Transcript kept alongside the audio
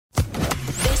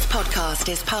podcast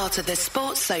is part of the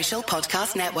Sports Social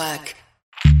Podcast Network.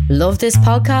 Love this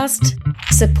podcast?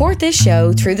 Support this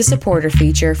show through the supporter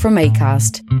feature from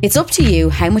Acast. It's up to you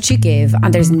how much you give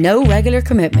and there's no regular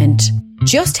commitment.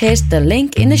 Just hit the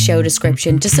link in the show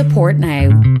description to support now.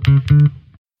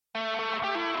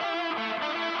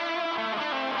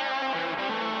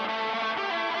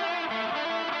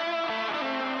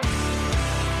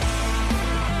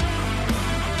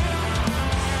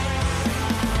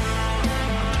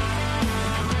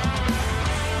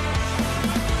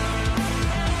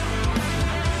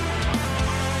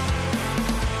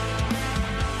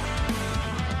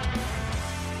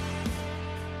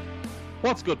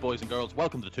 What's good, boys and girls?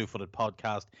 Welcome to the Two Footed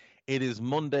Podcast. It is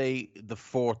Monday, the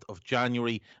 4th of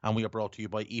January, and we are brought to you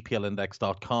by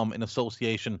EPLindex.com in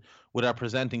association with our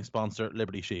presenting sponsor,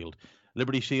 Liberty Shield.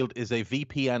 Liberty Shield is a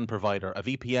VPN provider. A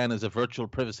VPN is a virtual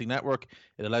privacy network.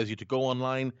 It allows you to go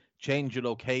online, change your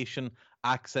location,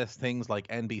 access things like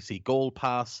NBC Gold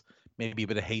Pass, maybe a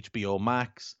bit of HBO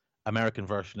Max, American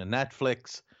version of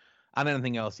Netflix, and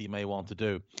anything else you may want to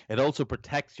do. It also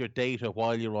protects your data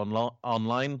while you're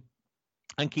online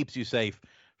and keeps you safe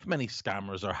from any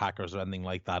scammers or hackers or anything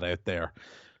like that out there.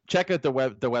 Check out their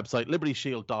website,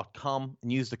 libertyshield.com,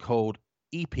 and use the code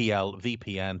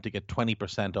EPLVPN to get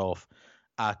 20% off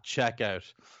at checkout.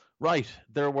 Right,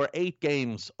 there were 8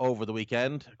 games over the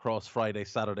weekend across Friday,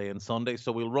 Saturday, and Sunday,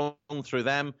 so we'll run through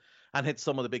them and hit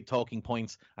some of the big talking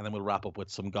points, and then we'll wrap up with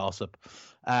some gossip.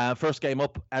 First game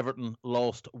up, Everton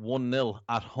lost 1-0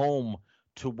 at home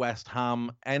to West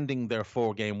Ham, ending their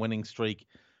 4-game winning streak.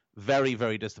 Very,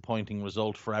 very disappointing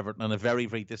result for Everton, and a very,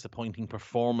 very disappointing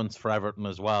performance for Everton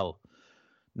as well.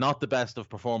 Not the best of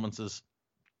performances,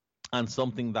 and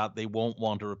something that they won't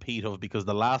want a repeat of, because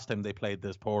the last time they played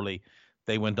this poorly,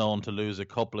 they went on to lose a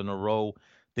couple in a row.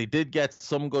 They did get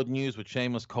some good news with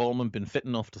Seamus Coleman been fit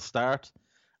enough to start,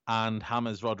 and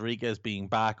James Rodriguez being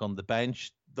back on the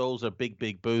bench. Those are big,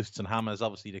 big boosts, and James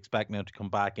obviously you'd expect now to come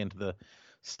back into the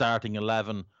starting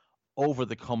 11 over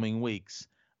the coming weeks.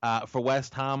 For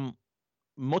West Ham,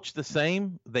 much the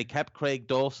same. They kept Craig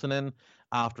Dawson in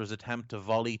after his attempt to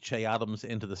volley Che Adams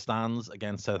into the stands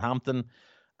against Southampton,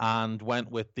 and went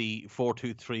with the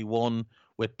 4-2-3-1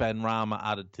 with Ben Rama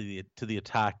added to the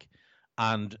attack,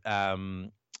 and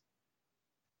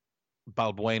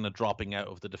Balbuena dropping out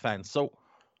of the defence. So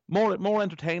more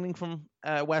entertaining from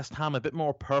West Ham, a bit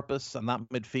more purpose, and that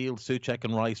midfield, Souček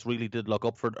and Rice really did look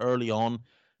up for it early on.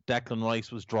 Declan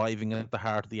Rice was driving at the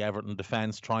heart of the Everton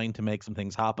defence, trying to make some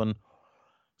things happen.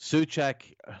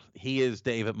 Souček, he is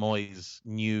David Moyes'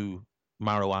 new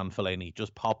Marouane Fellaini,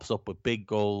 just pops up with big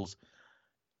goals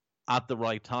at the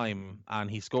right time, and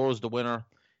he scores the winner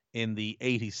in the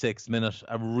 86th minute.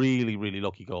 A really, really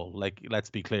lucky goal. Like,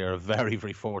 let's be clear, a very,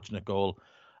 very fortunate goal.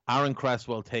 Aaron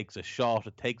Cresswell takes a shot,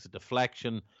 it takes a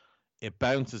deflection, it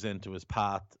bounces into his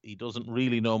path. He doesn't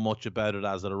really know much about it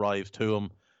as it arrives to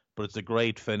him, but it's a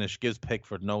great finish, gives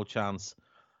Pickford no chance.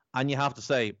 And you have to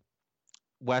say,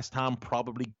 West Ham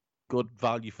probably good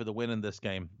value for the win in this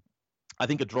game. I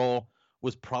think a draw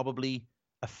was probably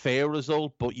a fair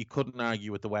result, but you couldn't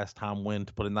argue with the West Ham win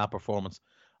to put in that performance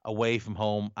away from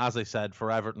home. As I said,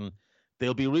 for Everton,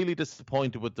 they'll be really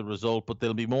disappointed with the result, but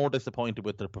they'll be more disappointed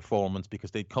with their performance,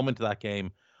 because they'd come into that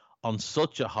game on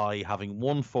such a high, having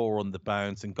won 4 on the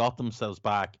bounce and got themselves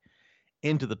back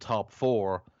into the top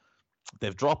 4.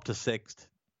 They've dropped to 6th.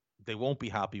 They won't be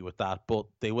happy with that, but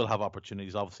they will have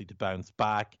opportunities, obviously, to bounce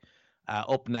back.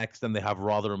 Up next, then they have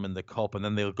Rotherham in the Cup, and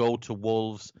then they'll go to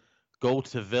Wolves, go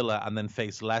to Villa, and then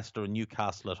face Leicester and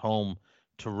Newcastle at home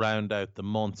to round out the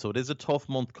month. So it is a tough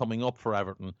month coming up for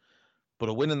Everton, but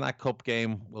a win in that Cup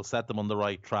game will set them on the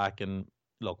right track. And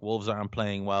look, Wolves aren't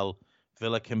playing well.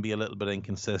 Villa can be a little bit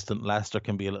inconsistent. Leicester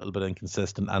can be a little bit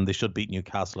inconsistent, and they should beat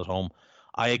Newcastle at home.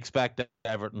 I expect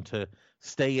Everton to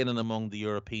stay in and among the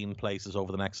European places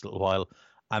over the next little while,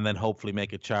 and then hopefully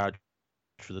make a charge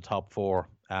for the top 4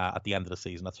 at the end of the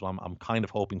season. That's what I'm kind of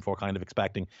hoping for, kind of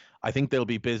expecting. I think they'll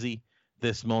be busy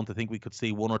this month. I think we could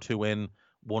see 1 or 2 in,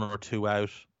 1 or 2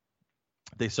 out.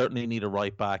 They certainly need a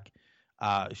right back.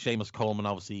 Seamus Coleman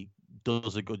obviously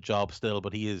does a good job still,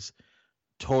 but he is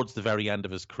towards the very end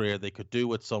of his career. They could do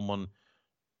with someone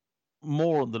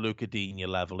more on the Luca Digne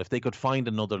level. If they could find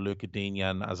another Luca Digne,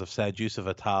 and as I've said, Yusuf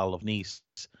Attal of Nice,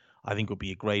 I think would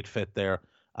be a great fit there.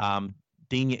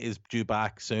 Digne is due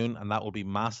back soon, and that will be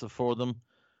massive for them.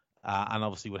 And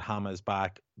obviously with James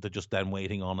back, they're just then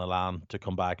waiting on Allan to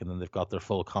come back, and then they've got their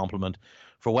full complement.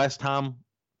 For West Ham,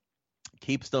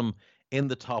 keeps them in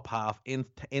the top half, in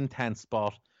 10th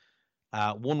spot.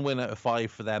 1 win out of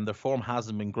 5 for them. Their form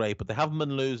hasn't been great, but they haven't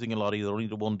been losing a lot either. Only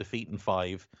the 1 defeat in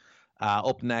 5.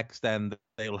 Up next, then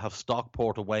they'll have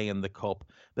Stockport away in the Cup.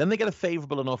 Then they get a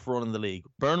favourable enough run in the league.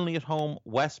 Burnley at home,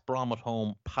 West Brom at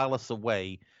home, Palace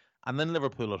away, and then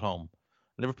Liverpool at home.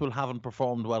 Liverpool haven't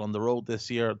performed well on the road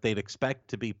this year. They'd expect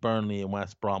to beat Burnley and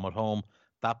West Brom at home.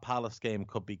 That Palace game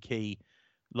could be key.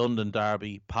 London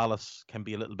derby, Palace can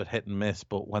be a little bit hit and miss,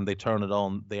 but when they turn it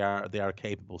on, they are a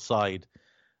capable side.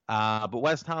 But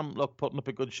West Ham, look, putting up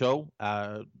a good show.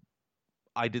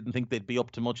 I didn't think they'd be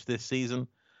up to much this season.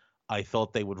 I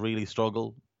thought they would really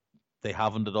struggle. They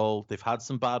haven't at all. They've had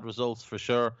some bad results for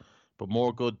sure, but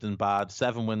more good than bad.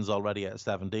 7 wins already out of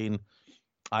 17.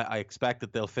 I expect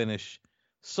that they'll finish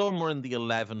somewhere in the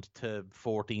 11th to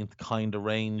 14th kind of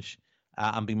range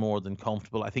and be more than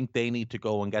comfortable. I think they need to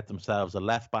go and get themselves a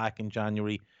left back in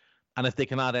January. And if they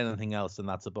can add anything else, then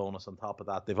that's a bonus on top of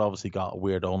that. They've obviously got a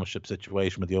weird ownership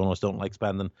situation where the owners don't like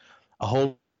spending a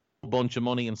whole bunch of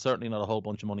money, and certainly not a whole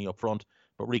bunch of money up front.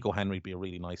 But Rico Henry would be a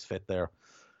really nice fit there.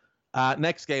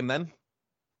 Next game then,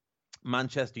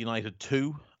 Manchester United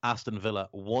 2, Aston Villa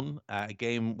 1. A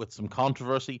game with some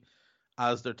controversy,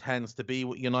 as there tends to be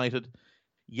with United.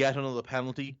 Yet another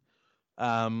penalty.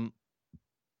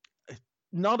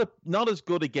 Not as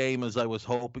good a game as I was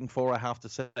hoping for, I have to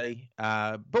say.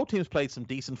 Both teams played some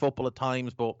decent football at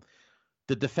times, but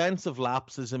the defensive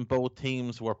lapses in both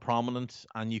teams were prominent,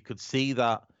 and you could see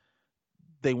that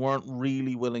they weren't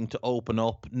really willing to open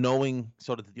up, knowing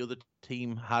sort of that the other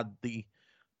team had the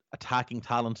attacking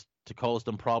talent to cause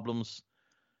them problems.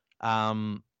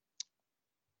 Tyrone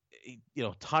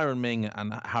Ming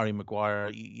and Harry Maguire,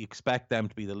 you expect them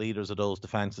to be the leaders of those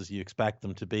defenses. You expect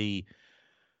them to be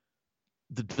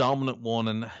the dominant one,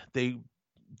 and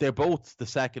they're both the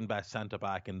second best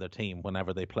centre-back in their team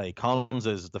whenever they play. Collins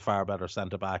is the far better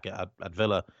centre-back at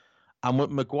Villa. And with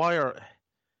Maguire,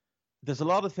 there's a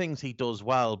lot of things he does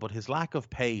well, but his lack of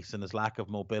pace and his lack of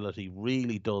mobility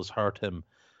really does hurt him.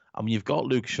 I mean, you've got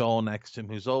Luke Shaw next to him,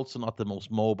 who's also not the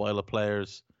most mobile of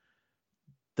players.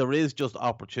 There is just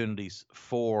opportunities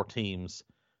for teams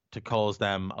to cause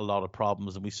them a lot of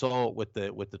problems, and we saw it with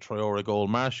the Traore goal.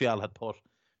 Martial had put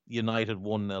United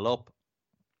 1-0 up,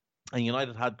 and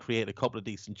United had created a couple of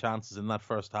decent chances in that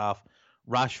first half.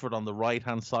 Rashford on the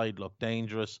right-hand side looked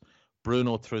dangerous.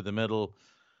 Bruno through the middle,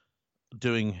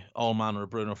 doing all manner of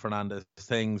Bruno Fernandes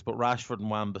things, but Rashford and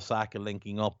Wan-Bissaka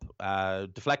linking up.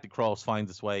 Deflected cross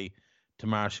finds its way to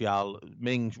Martial.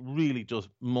 Ming really just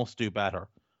must do better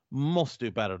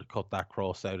to cut that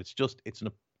cross out. It's an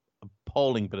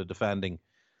appalling bit of defending.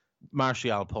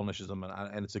 Martial punishes him,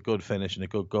 and it's a good finish and a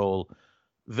good goal.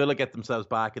 Villa get themselves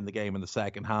back in the game in the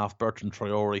second half. Bertrand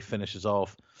Traore finishes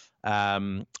off.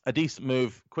 A decent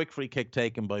move, quick free kick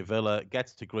taken by Villa,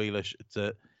 gets to Grealish.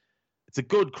 It's a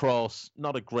good cross,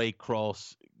 not a great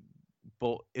cross,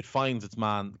 but it finds its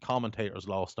man. The commentators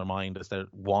lost their mind, as they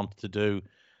want to do.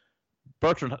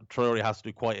 Bertrand Traore has to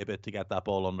do quite a bit to get that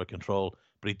ball under control,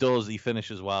 but he does. He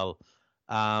finishes well.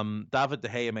 David De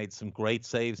Gea made some great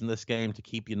saves in this game to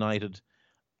keep United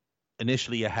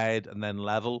initially ahead and then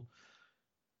level.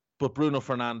 But Bruno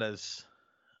Fernandes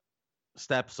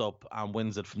steps up and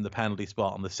wins it from the penalty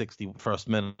spot on the 61st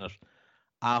minute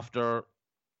after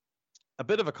a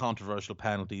bit of a controversial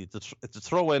penalty. It's a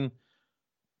throw-in.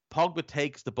 Pogba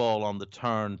takes the ball on the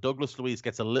turn. Douglas Luiz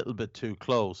gets a little bit too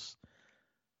close,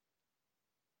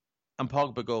 and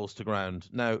Pogba goes to ground.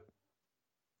 Now,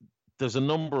 there's a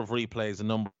number of replays, a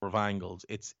number of angles.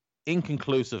 It's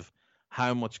inconclusive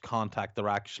how much contact there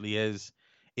actually is.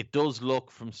 It does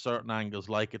look from certain angles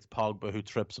like it's Pogba who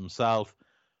trips himself,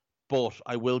 but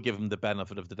I will give him the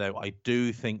benefit of the doubt. I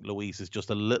do think Luiz is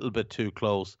just a little bit too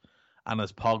close, and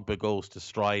as Pogba goes to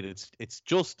stride, it's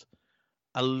just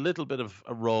a little bit of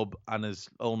a rub, and his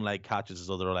own leg catches his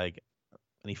other leg,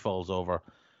 and he falls over.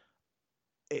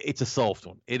 It's a soft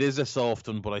one. It is a soft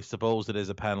one, but I suppose it is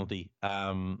a penalty.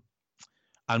 And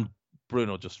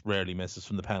Bruno just rarely misses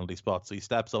from the penalty spot, so he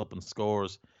steps up and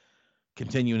scores,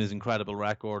 continuing his incredible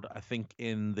record. I think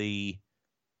in the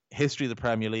history of the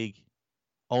Premier League,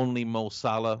 only Mo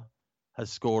Salah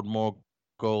has scored more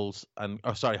goals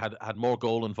had more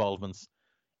goal involvements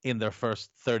in their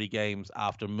first 30 games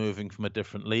after moving from a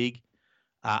different league.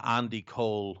 Andy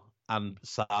Cole and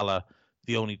Salah,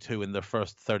 the only two in their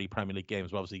first 30 Premier League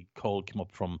games. Well, obviously, Cole came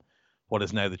up from what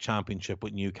is now the Championship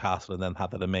with Newcastle and then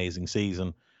had that amazing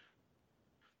season.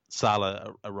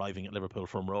 Salah arriving at Liverpool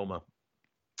from Roma.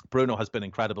 Bruno has been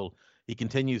incredible. He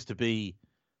continues to be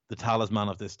the talisman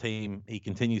of this team. He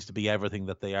continues to be everything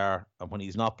that they are. And when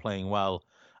he's not playing well,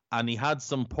 and he had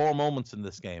some poor moments in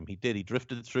this game. He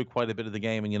drifted through quite a bit of the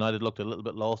game, and United looked a little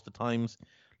bit lost at times,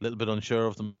 a little bit unsure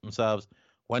of themselves.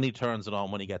 When he turns it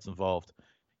on, when he gets involved,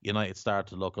 United start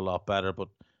to look a lot better. But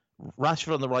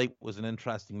Rashford on the right was an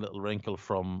interesting little wrinkle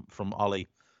from Ollie.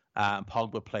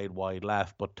 Pogba played wide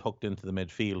left, but tucked into the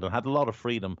midfield and had a lot of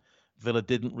freedom. Villa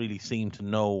didn't really seem to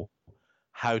know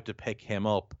how to pick him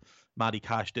up. Matty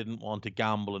Cash didn't want to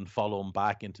gamble and follow him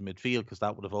back into midfield because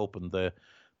that would have opened the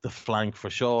flank for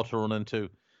Shaw to run into.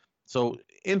 So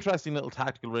interesting little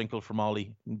tactical wrinkle from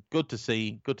Ollie. Good to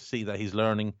see that he's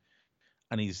learning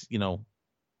and he's,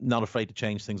 not afraid to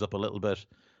change things up a little bit.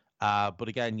 But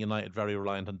again, United very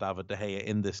reliant on David De Gea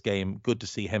in this game. Good to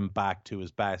see him back to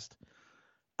his best.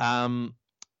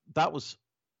 That was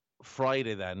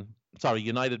Friday then. Sorry,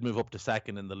 United move up to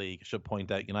second in the league. I should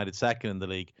point out, United second in the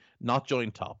league, not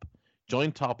joint top.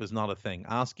 Joint top is not a thing.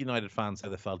 Ask United fans how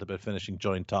they felt about finishing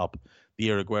joint top the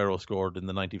year Aguero scored in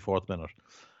the 94th minute.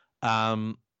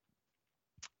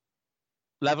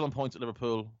 Level on points at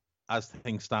Liverpool. As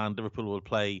things stand, Liverpool will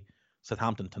play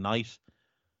Southampton tonight.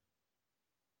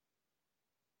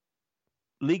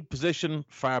 League position,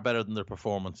 far better than their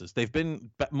performances. They've been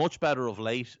much better of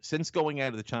late. Since going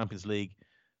out of the Champions League,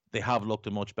 they have looked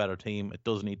a much better team. It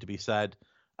does need to be said.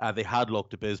 They had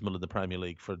looked abysmal in the Premier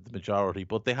League for the majority,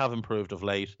 but they have improved of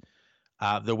late.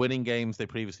 They're winning games they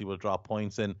previously would drop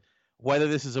points in. Whether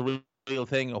this is a real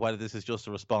thing or whether this is just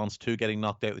a response to getting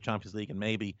knocked out of the Champions League and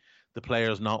maybe the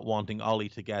players not wanting Ollie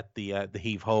to get the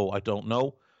heave-ho, I don't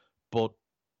know. But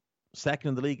second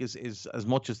in the league is as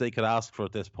much as they could ask for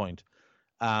at this point.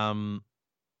 In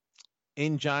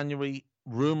January,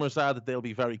 rumours are that they'll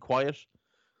be very quiet,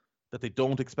 that they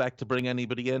don't expect to bring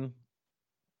anybody in.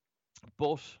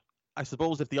 But I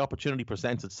suppose if the opportunity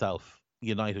presents itself,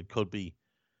 United could be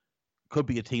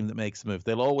a team that makes a move.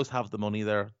 They'll always have the money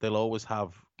there. They'll always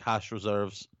have cash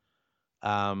reserves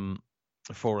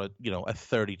for a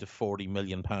 30 to 40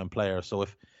 million pound player. So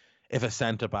if a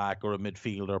centre back or a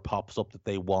midfielder pops up that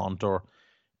they want, or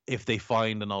if they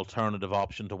find an alternative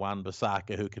option to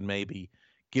Wan-Bissaka who can maybe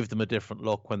give them a different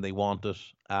look when they want it,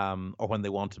 or when they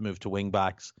want to move to wing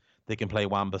backs, they can play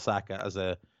Wan-Bissaka as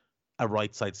a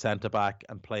right side centre back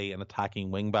and play an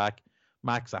attacking wing back.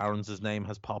 Max Aarons' name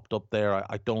has popped up there.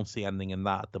 I don't see anything in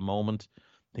that at the moment.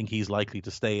 I think he's likely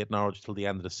to stay at Norwich till the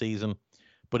end of the season.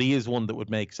 But he is one that would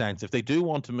make sense. If they do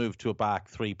want to move to a back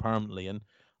three permanently, and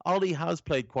Ollie has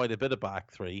played quite a bit of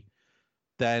back three,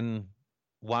 then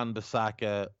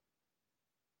Wan-Bissaka,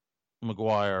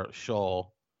 Maguire, Shaw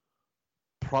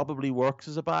probably works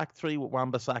as a back three with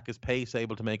Wan-Bissaka's pace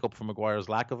able to make up for Maguire's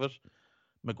lack of it.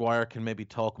 Maguire can maybe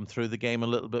talk him through the game a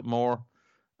little bit more.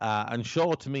 And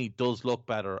Shaw, to me, does look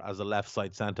better as a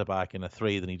left-side centre-back in a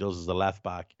 3 than he does as a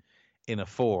left-back in a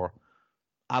 4.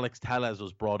 Alex Telles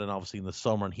was brought in, obviously, in the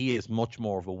summer, and he is much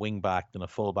more of a wing-back than a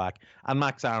full-back. And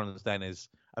Max Aarons, then, is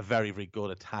a very, very good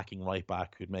attacking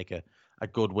right-back who'd make a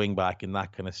good wing-back in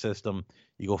that kind of system.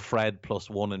 You go Fred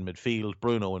plus 1 in midfield,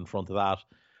 Bruno in front of that,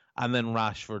 and then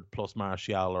Rashford plus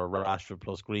Martial or Rashford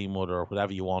plus Greenwood or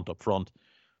whatever you want up front.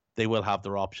 They will have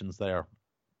their options there.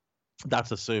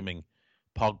 That's assuming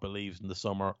Pogba leaves in the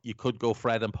summer. You could go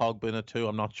Fred and Pogba in it too.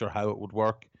 I'm not sure how it would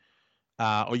work.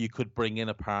 Or you could bring in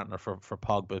a partner for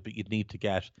Pogba, but you'd need to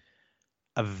get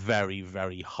a very,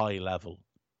 very high level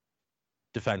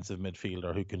defensive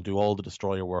midfielder who can do all the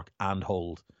destroyer work and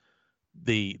hold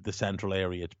the central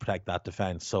area to protect that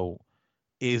defense. So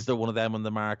is there one of them on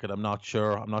the market? I'm not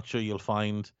sure. I'm not sure you'll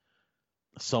find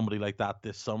somebody like that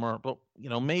this summer. But,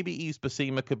 maybe Yves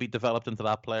Bissouma could be developed into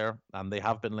that player, and they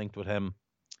have been linked with him.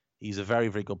 He's a very,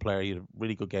 very good player. He had a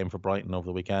really good game for Brighton over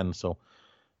the weekend. So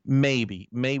maybe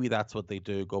that's what they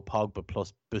do. Go Pogba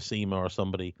plus Bissouma or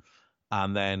somebody,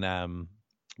 and then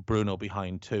Bruno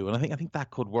behind 2. And I think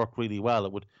that could work really well.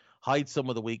 It would hide some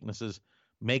of the weaknesses,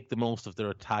 make the most of their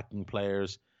attacking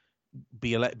players,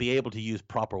 be able to use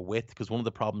proper width, because one of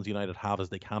the problems United have is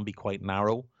they can be quite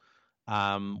narrow.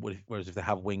 Whereas if they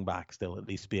have wing backs, they'll at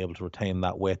least be able to retain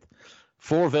that width.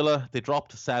 For Villa, they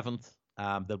dropped to 7th.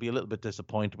 They'll be a little bit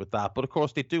disappointed with that. But of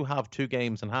course, they do have 2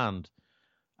 games in hand.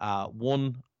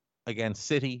 One against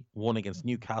City, one against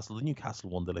Newcastle. The Newcastle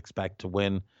one they'll expect to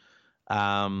win.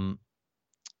 But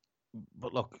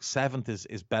look, 7th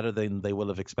is better than they will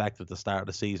have expected at the start of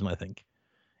the season, I think.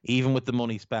 Even with the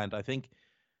money spent, I think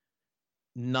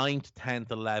 9th, 10th,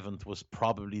 11th was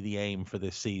probably the aim for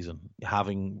this season.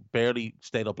 Having barely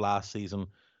stayed up last season,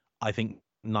 I think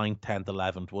 9th, 10th,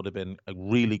 11th would have been a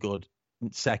really good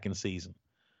second season.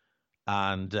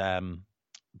 And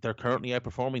they're currently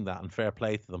outperforming that, and fair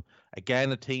play to them.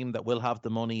 Again, a team that will have the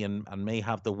money and may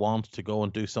have the want to go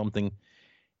and do something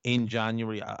in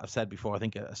January. I've said before, I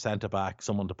think a centre-back,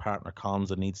 someone to partner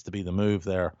Konsa needs to be the move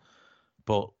there.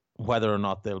 But whether or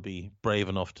not they'll be brave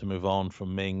enough to move on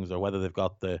from Mings, or whether they've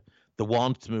got the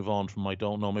want to move on from, I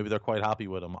don't know. Maybe they're quite happy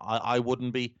with him. I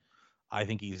wouldn't be. I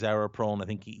think he's error prone. I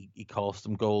think he costs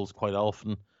them goals quite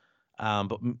often.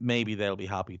 But maybe they'll be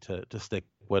happy to stick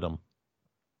with him.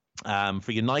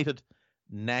 For United,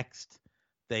 next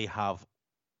they have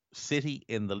City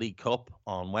in the League Cup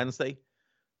on Wednesday.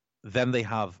 Then they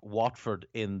have Watford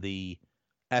in the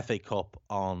FA Cup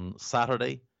on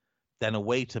Saturday. Then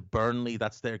away to Burnley,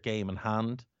 that's their game in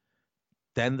hand.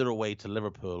 Then they're away to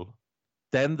Liverpool.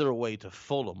 Then they're away to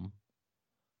Fulham.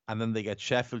 And then they get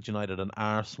Sheffield United and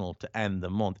Arsenal to end the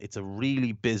month. It's a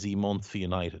really busy month for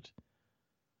United.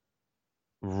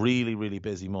 Really, really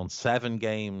busy month. 7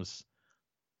 games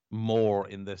more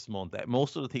in this month.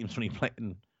 Most of the teams only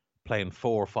playing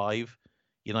 4 or 5.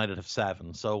 United have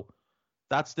 7. So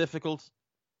that's difficult.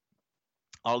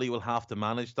 Ollie will have to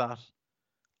manage that.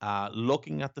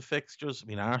 Looking at the fixtures, I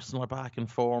mean, Arsenal are back in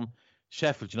form.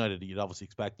 Sheffield United, you'd obviously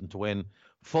expect them to win.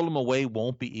 Fulham away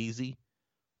won't be easy.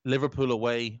 Liverpool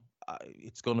away,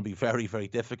 it's going to be very, very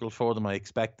difficult for them. I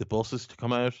expect the buses to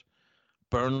come out.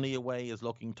 Burnley away is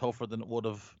looking tougher than it would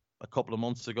have a couple of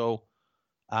months ago.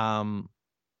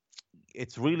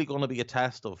 It's really going to be a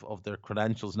test of their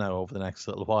credentials now over the next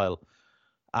little while.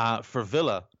 For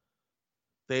Villa,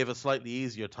 they have a slightly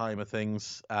easier time of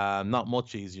things. Not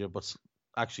much easier, but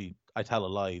actually, I tell a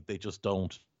lie. They just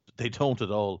don't. They don't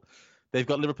at all. They've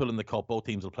got Liverpool in the cup. Both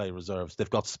teams will play reserves. They've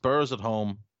got Spurs at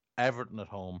home, Everton at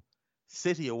home,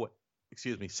 City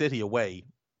away,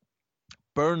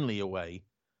 Burnley away,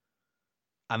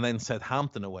 and then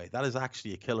Southampton away. That is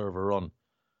actually a killer of a run.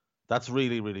 That's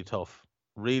really, really tough.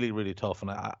 Really, really tough.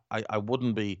 And I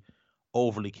wouldn't be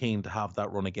overly keen to have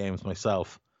that run of games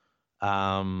myself.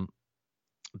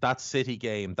 That City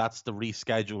game, that's the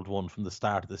rescheduled one from the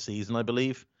start of the season, I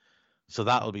believe. So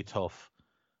that'll be tough.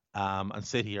 And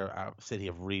City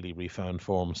have really refound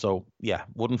form. So yeah,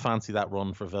 wouldn't fancy that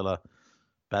run for Villa.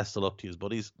 Best of luck to you,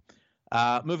 buddies.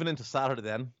 Moving into Saturday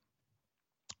then,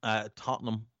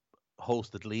 Tottenham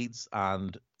hosted Leeds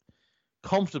and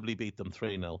comfortably beat them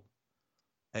 3-0.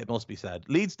 It must be said.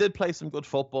 Leeds did play some good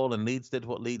football, and Leeds did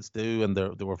what Leeds do, and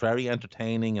they were very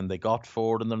entertaining, and they got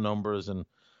forward in their numbers, and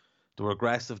they were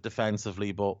aggressive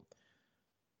defensively. But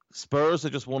Spurs are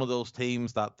just one of those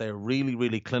teams that they're really,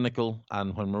 really clinical,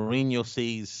 and when Mourinho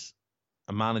sees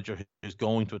a manager who's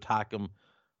going to attack him,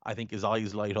 I think his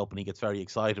eyes light up and he gets very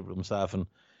excited with himself. And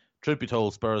truth be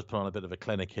told, Spurs put on a bit of a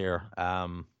clinic here.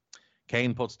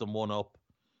 Kane puts them 1-up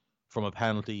from a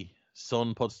penalty.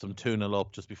 Son puts them 2-0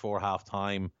 up just before half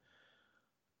time.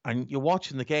 And you're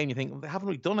watching the game, you think, they haven't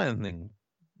really done anything.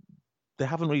 They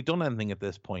haven't really done anything at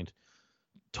this point.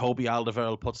 Toby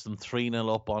Alderweireld puts them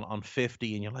 3-0 up on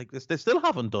 50, and you're like, they still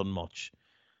haven't done much.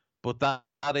 But that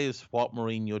is what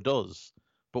Mourinho does.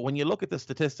 But when you look at the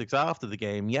statistics after the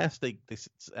game, yes, they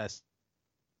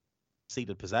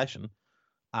ceded possession,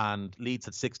 and Leeds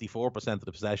had 64% of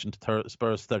the possession to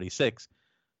Spurs 36.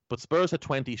 But Spurs had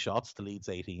 20 shots to Leeds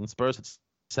 18. Spurs had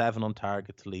 7 on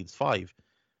target to Leeds 5.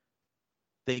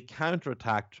 They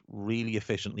counterattacked really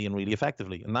efficiently and really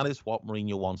effectively, and that is what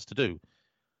Mourinho wants to do.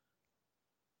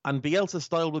 And Bielsa's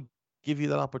style will give you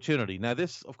that opportunity. Now,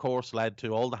 this, of course, led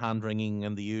to all the hand-wringing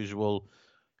and the usual.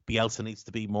 Bielsa needs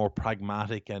to be more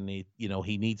pragmatic, and he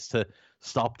needs to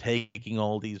stop taking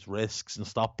all these risks and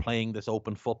stop playing this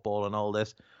open football and all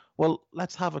this. Well,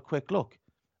 let's have a quick look.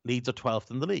 Leeds are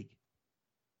 12th in the league.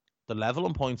 The level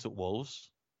on points at Wolves.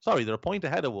 Sorry, they're a point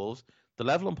ahead of Wolves. The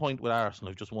level on point with Arsenal,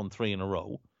 who've just won 3 in a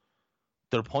row.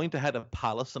 They're a point ahead of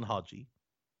Palace and Hodgie.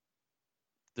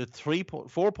 They're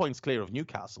 4 points clear of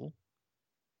Newcastle,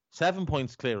 7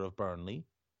 points clear of Burnley,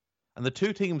 and the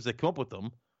 2 teams that come up with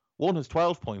them, one has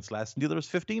 12 points less and the other has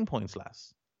 15 points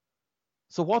less.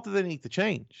 So what do they need to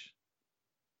change?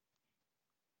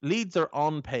 Leeds are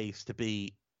on pace to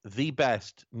be the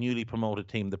best newly promoted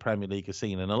team the Premier League has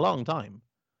seen in a long time.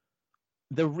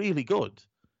 They're really good.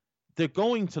 They're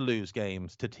going to lose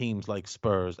games to teams like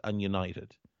Spurs and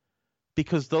United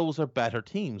because those are better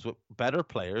teams with better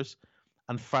players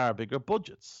and far bigger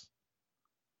budgets.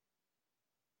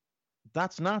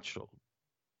 That's natural.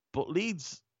 But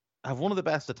Leeds have one of the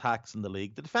best attacks in the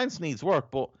league. The defence needs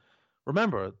work, but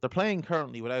remember, they're playing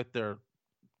currently without their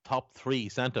top 3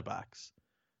 centre-backs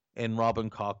in Robin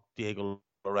Koch, Diego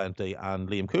Llorente and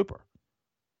Liam Cooper.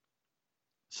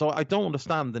 So I don't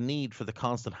understand the need for the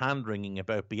constant hand-wringing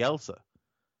about Bielsa.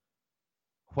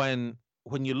 When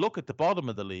you look at the bottom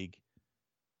of the league,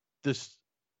 there's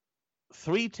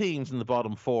 3 teams in the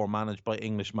bottom 4 managed by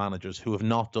English managers who have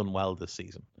not done well this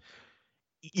season.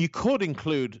 You could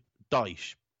include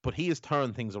Dyche, but he has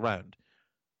turned things around.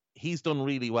 He's done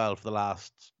really well for the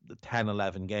last 10,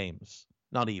 11 games.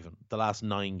 Not even. The last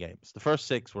 9 games. The first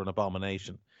 6 were an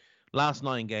abomination. Last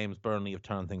 9 games, Burnley have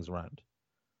turned things around.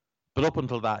 But up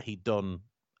until that, he'd done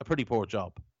a pretty poor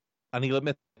job. And he'll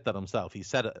admit that himself. He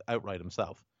said it outright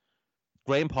himself.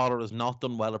 Graham Potter has not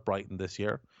done well at Brighton this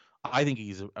year. I think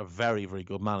he's a very, very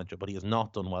good manager, but he has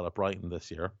not done well at Brighton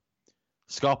this year.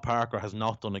 Scott Parker has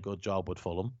not done a good job with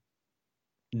Fulham.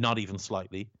 Not even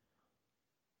slightly.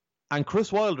 And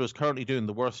Chris Wilder is currently doing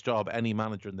the worst job any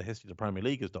manager in the history of the Premier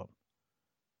League has done.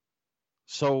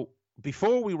 So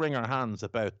before we wring our hands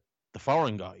about the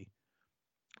foreign guy,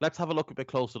 let's have a look a bit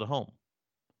closer to home.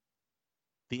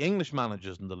 The English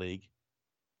managers in the league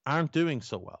aren't doing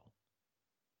so well.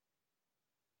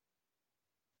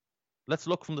 Let's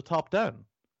look from the top down.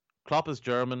 Klopp is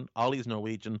German, Ollie is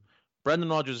Norwegian, Brendan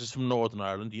Rodgers is from Northern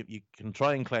Ireland. You can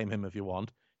try and claim him if you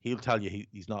want. He'll tell you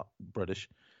he's not British.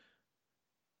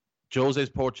 Jose's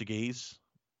Portuguese,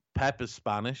 Pep is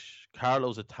Spanish,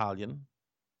 Carlo's Italian.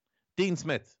 Dean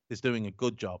Smith is doing a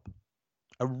good job,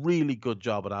 a really good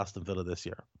job at Aston Villa this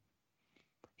year.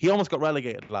 He almost got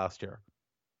relegated last year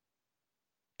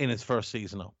in his first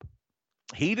season up.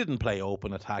 He didn't play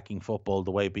open attacking football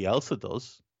the way Bielsa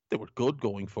does. They were good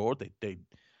going forward. They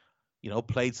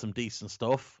played some decent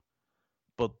stuff,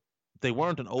 but they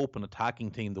weren't an open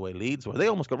attacking team the way Leeds were. They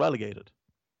almost got relegated.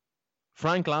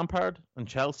 Frank Lampard and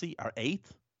Chelsea are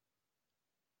 8th.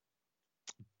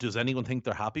 Does anyone think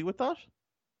they're happy with that?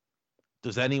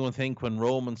 Does anyone think when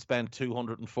Roman spent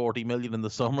 240 million in the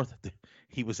summer that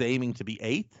he was aiming to be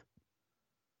 8th?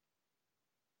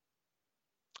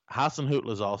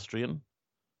 Hasenhüttl is Austrian.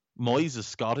 Moyes is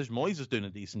Scottish. Moyes is doing a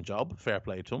decent job. Fair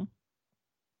play to him.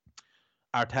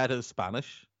 Arteta is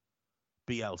Spanish.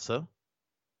 Bielsa.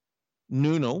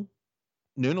 Nuno's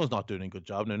not doing a good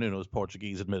job. Now, Nuno's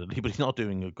Portuguese, admittedly, but he's not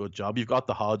doing a good job. You've got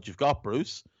the Hodge. You've got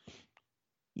Bruce.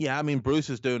 Yeah, I mean, Bruce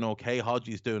is doing okay. Hodge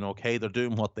is doing okay. They're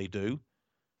doing what they do.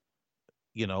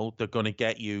 They're going to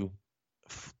get you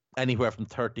anywhere from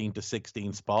 13 to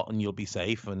 16 spot and you'll be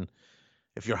safe. And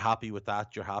if you're happy with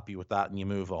that, you're happy with that and you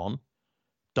move on.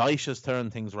 Dyche has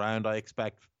turned things around. I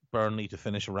expect Burnley to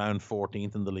finish around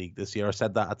 14th in the league this year. I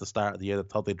said that at the start of the year. I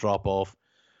thought they'd drop off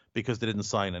because they didn't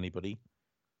sign anybody.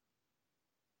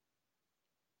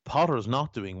 Potter's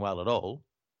not doing well at all.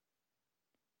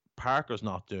 Parker's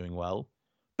not doing well.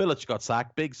 Bilic got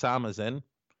sacked. Big Sam is in.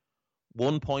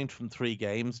 1 point from 3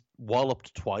 games.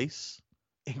 Walloped twice,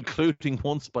 including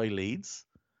once by Leeds.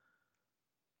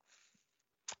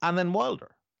 And then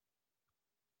Wilder.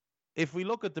 If we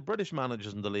look at the British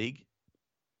managers in the league,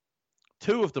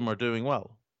 2 of them are doing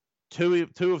well. Two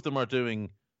of them are doing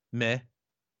meh,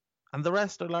 and the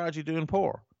rest are largely doing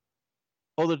poor,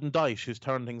 other than Dyche, who's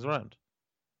turned things around.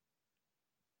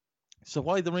 So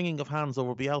why the wringing of hands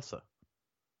over Bielsa?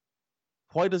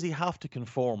 Why does he have to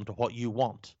conform to what you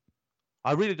want?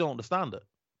 I really don't understand it.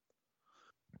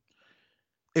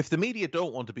 If the media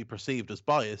don't want to be perceived as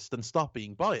biased, then stop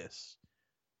being biased.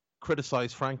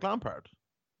 Criticize Frank Lampard.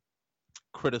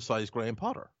 Criticize Graham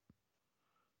Potter.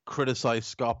 Criticize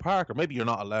Scott Parker. Maybe you're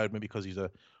not allowed, maybe because he's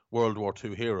a World War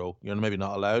II hero, you're maybe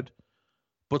not allowed.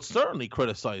 But certainly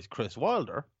criticize Chris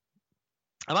Wilder.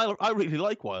 And I really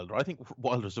like Wilder. I think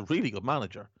Wilder's a really good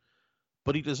manager.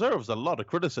 But he deserves a lot of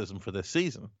criticism for this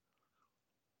season.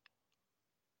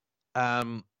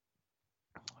 For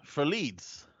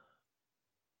Leeds,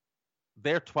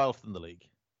 they're 12th in the league.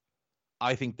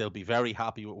 I think they'll be very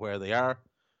happy with where they are.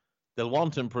 They'll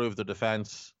want to improve their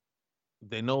defence.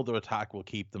 They know their attack will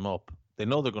keep them up. They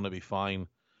know they're going to be fine.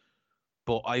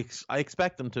 But I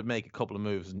expect them to make a couple of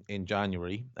moves in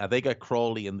January. They get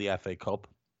Crawley in the FA Cup.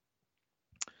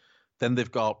 Then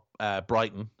they've got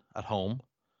Brighton at home.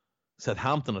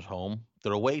 Southampton at home.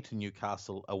 They're away to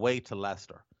Newcastle, away to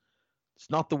Leicester. It's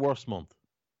not the worst month.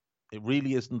 It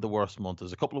really isn't the worst month.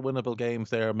 There's a couple of winnable games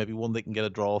there, maybe one they can get a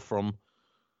draw from.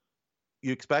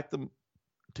 You expect them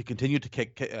to continue to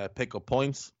pick up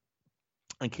points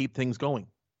and keep things going.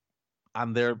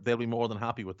 And they'll be more than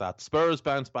happy with that. Spurs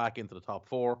bounce back into the top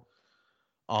 4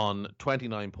 on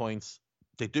 29 points.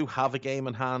 They do have a game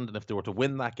in hand, and if they were to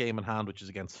win that game in hand, which is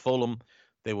against Fulham,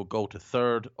 they will go to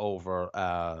 3rd over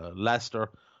Leicester.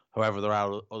 However, there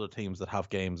are other teams that have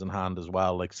games in hand as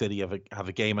well. Like City have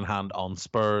a game in hand on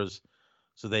Spurs,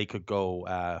 so they could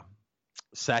go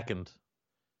 2nd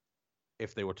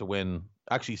if they were to win.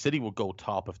 Actually, City would go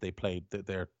top if they played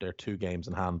their 2 games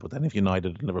in hand. But then if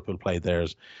United and Liverpool played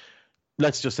theirs,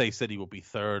 let's just say City would be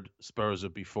 3rd, Spurs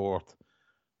would be 4th.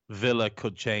 Villa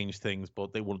could change things,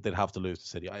 but they'd have to lose to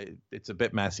City. It's a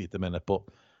bit messy at the minute, but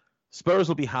Spurs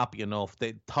will be happy enough.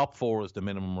 Top 4 is the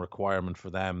minimum requirement for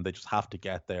them. They just have to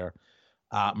get there.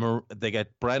 They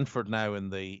get Brentford now in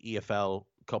the EFL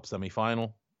Cup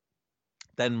semi-final.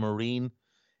 Then Marine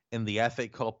in the FA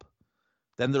Cup.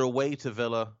 Then they're away to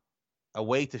Villa.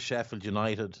 away to Sheffield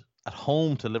United, at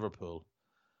home to Liverpool,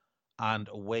 and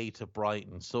away to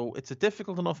Brighton. So it's a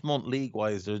difficult enough month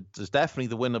league-wise. There's definitely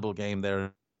the winnable game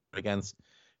there against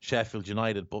Sheffield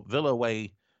United, but Villa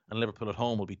away and Liverpool at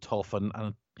home will be tough.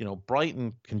 And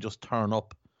Brighton can just turn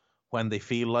up when they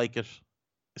feel like it.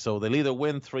 So they'll either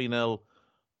win 3-0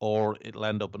 or it'll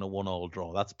end up in a 1-1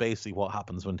 draw. That's basically what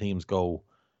happens when teams go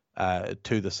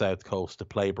to the South Coast to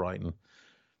play Brighton.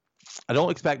 I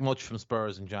don't expect much from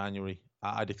Spurs in January.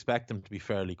 I'd expect them to be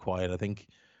fairly quiet. I think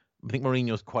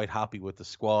Mourinho's quite happy with the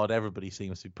squad. Everybody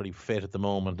seems to be pretty fit at the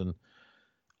moment, and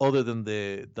other than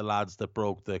the lads that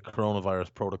broke the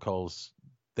coronavirus protocols,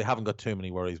 they haven't got too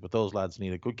many worries. But those lads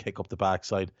need a good kick up the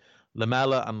backside.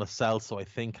 Lamela and Lo Celso, I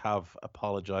think, have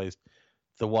apologised.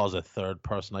 There was a third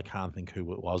person. I can't think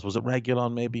who it was. Was it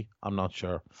Reguilon, maybe? I'm not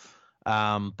sure.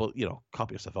 But,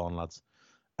 copy yourself on, lads.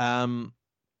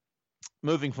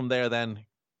 Moving from there then,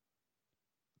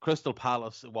 Crystal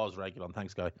Palace. It was Reguilon.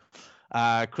 Thanks, Guy.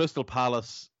 Crystal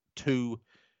Palace 2,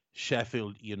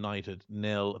 Sheffield United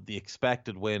 0. The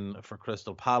expected win for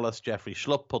Crystal Palace. Jeffrey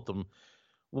Schlupp put them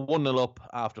 1-0 up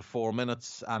after 4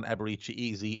 minutes, and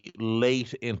Eberechi Eze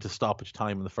late into stoppage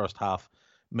time in the first half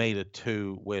made it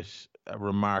 2 with a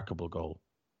remarkable goal.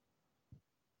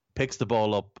 Picks the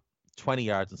ball up 20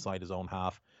 yards inside his own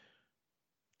half,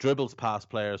 dribbles past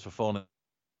players for fun,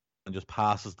 and just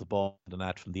passes the ball to the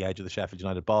net from the edge of the Sheffield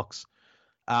United box.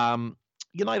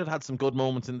 United had some good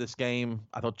moments in this game.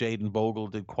 I thought Jayden Bogle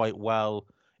did quite well.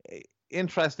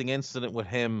 Interesting incident with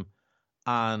him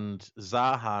and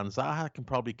Zaha. And Zaha can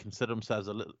probably consider himself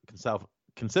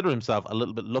a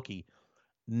little bit lucky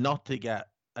not to get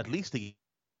at least his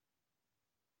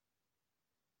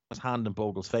hand in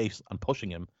Bogle's face and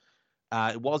pushing him.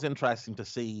 It was interesting to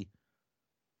see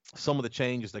some of the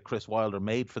changes that Chris Wilder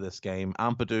made for this game.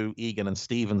 Ampadu, Egan and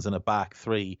Stevens in a back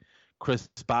three. Chris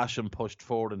Basham pushed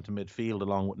forward into midfield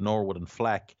along with Norwood and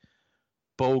Fleck.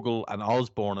 Bogle and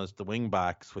Osborne as the wing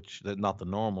backs, which are not the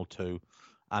normal two.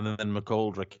 And then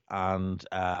McGoldrick and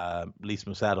Lys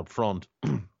Mousset up front.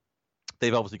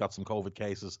 They've obviously got some COVID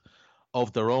cases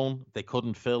of their own. They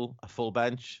couldn't fill a full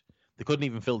bench. They couldn't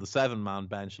even fill the 7-man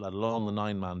bench, let alone the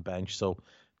 9-man bench. So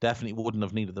definitely wouldn't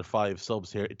have needed their 5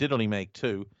 subs here. It did only make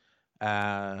 2.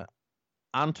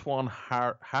 Antoine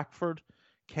Hackford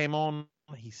came on.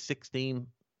 He's 16.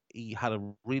 He had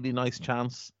a really nice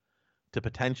chance to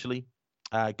potentially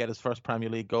get his first Premier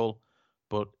League goal,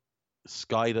 but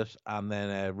skied it. And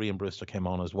then Ryan Brewster came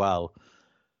on as well.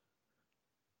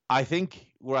 I think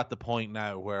we're at the point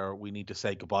now where we need to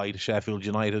say goodbye to Sheffield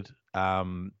United.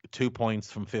 2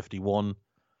 points from 51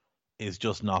 is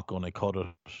just not going to cut it.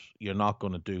 You're not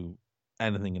going to do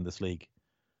anything in this league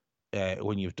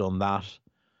when you've done that.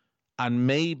 And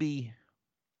maybe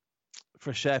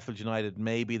for Sheffield United,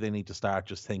 maybe they need to start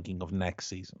just thinking of next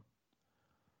season.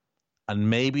 And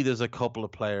maybe there's a couple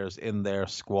of players in their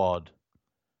squad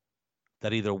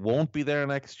that either won't be there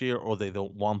next year or they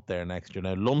don't want there next year.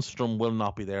 Now, Lundstrom will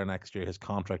not be there next year. His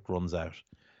contract runs out.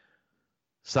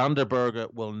 Sander Berge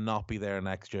will not be there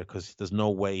next year because there's no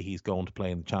way he's going to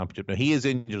play in the Championship. Now, he is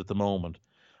injured at the moment.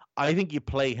 I think you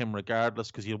play him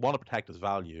regardless because you want to protect his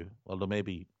value, although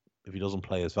maybe if he doesn't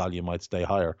play, his value might stay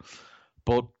higher.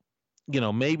 But,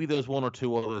 maybe there's one or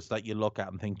two others that you look at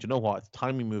and think, you know what, it's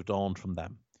time we moved on from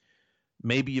them.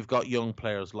 Maybe you've got young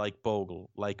players like Bogle,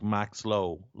 like Max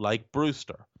Lowe, like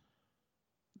Brewster,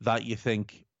 that you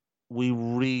think we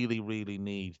really, really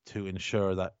need to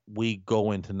ensure that we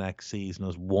go into next season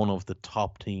as one of the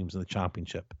top teams in the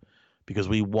Championship because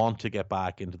we want to get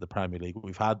back into the Premier League.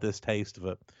 We've had this taste of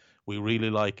it. We really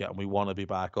like it and we want to be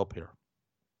back up here.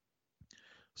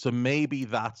 So maybe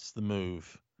that's the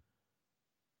move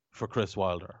for Chris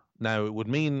Wilder. Now, it would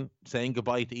mean saying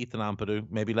goodbye to Ethan Ampadu,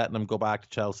 maybe letting him go back to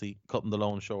Chelsea, cutting the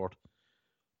loan short,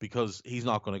 because he's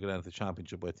not going to get into the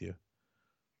Championship with you.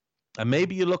 And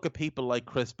maybe you look at people like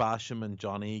Chris Basham and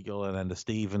John Eagle and then the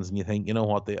Stevens, and you think, you know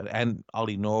what, and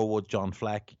Ollie Norwood, John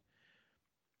Fleck,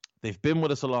 they've been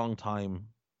with us a long time.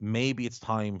 Maybe it's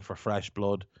time for fresh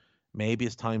blood. Maybe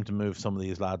it's time to move some of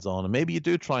these lads on. And maybe you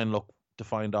do try and look to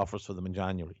find offers for them in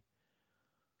January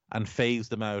and phase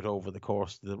them out over the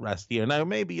course of the rest of the year. Now,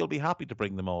 maybe you'll be happy to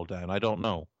bring them all down. I don't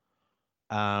know.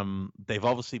 They've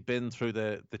obviously been through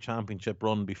the Championship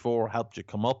run before, helped you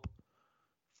come up.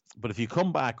 But if you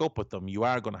come back up with them, you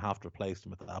are going to have to replace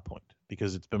them at that point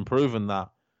because it's been proven that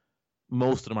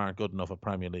most of them aren't good enough at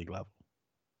Premier League level.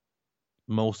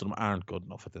 Most of them aren't good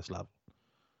enough at this level.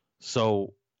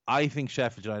 So I think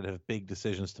Sheffield United have big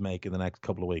decisions to make in the next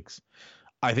couple of weeks.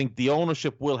 I think the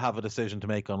ownership will have a decision to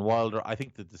make on Wilder. I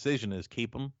think the decision is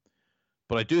keep him.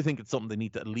 But I do think it's something they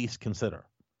need to at least consider.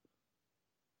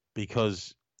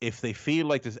 because if they feel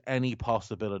like there's any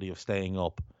possibility of staying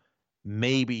up,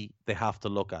 maybe they have to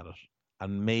look at it,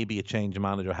 and maybe a change of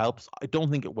manager helps. I don't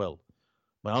think it will.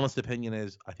 My honest opinion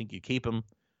is I think you keep him.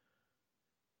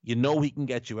 You know he can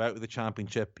get you out of the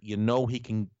championship. You know he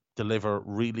can deliver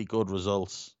really good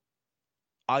results.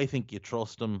 I think you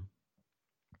trust him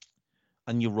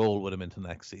and you roll with him into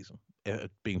next season,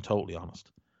 being totally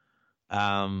honest.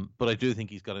 But I do think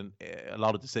he's got a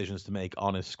lot of decisions to make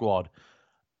on his squad.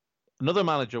 Another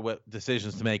manager with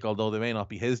decisions to make, although they may not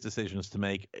be his decisions to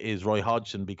make, is Roy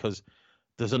Hodgson, because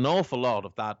there's an awful lot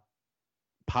of that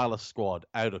Palace squad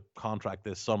out of contract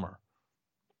this summer.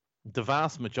 The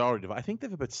vast majority of, I think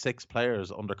they've about 6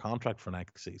 players under contract for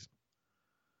next season,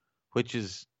 which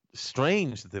is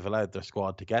strange that they've allowed their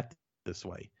squad to get this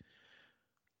way.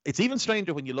 It's even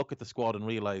stranger when you look at the squad and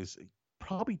realize you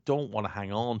probably don't want to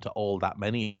hang on to all that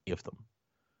many of them.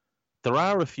 There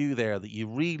are a few there that you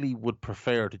really would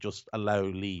prefer to just allow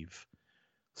leave.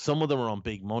 Some of them are on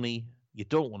big money. You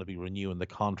don't want to be renewing the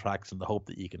contracts in the hope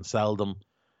that you can sell them.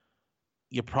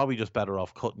 You're probably just better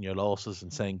off cutting your losses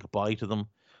and saying goodbye to them.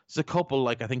 There's a couple,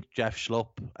 like I think Jeff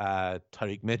Schlupp,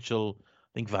 Tyreek Mitchell,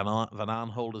 I think Van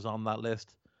Aanholt is on that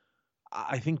list.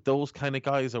 I think those kind of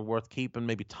guys are worth keeping.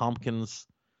 Maybe Tompkins.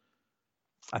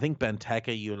 I think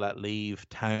Benteke you let leave.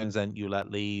 Townsend you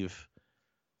let leave.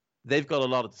 They've got a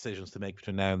lot of decisions to make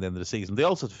between now and the end of the season. They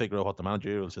also have to figure out what the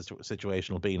managerial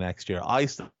situation will be next year. I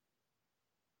still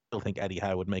think Eddie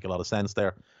Howe would make a lot of sense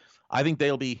there. I think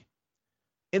they'll be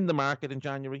in the market in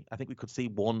January. I think we could see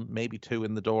 1, maybe 2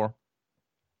 in the door.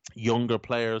 Younger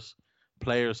players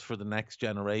for the next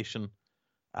generation,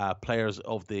 players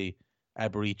of the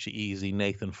Eberechi Easy,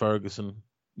 Nathan Ferguson,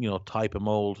 type of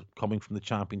mold coming from the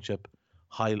Championship,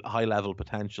 high level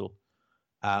potential.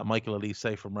 Michael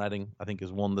Olise from Reading, I think,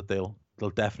 is one that they'll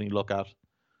definitely look at.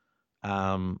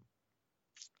 But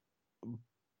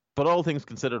all things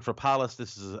considered, for Palace,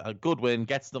 this is a good win.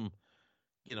 Gets them,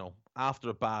 after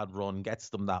a bad run, gets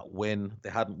them that win.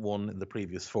 They hadn't won in the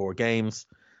previous 4 games.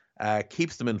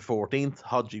 Keeps them in 14th.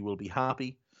 Hodgie will be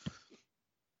happy.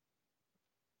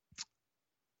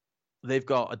 They've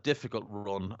got a difficult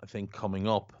run, I think, coming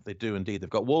up. They do indeed. They've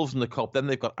got Wolves in the Cup. Then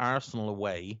they've got Arsenal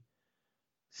away,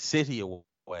 City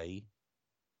away,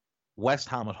 West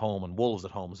Ham at home, and Wolves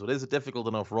at home. So it is a difficult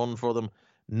enough run for them.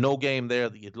 No game there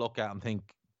that you'd look at and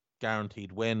think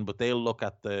guaranteed win, but they'll look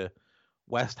at the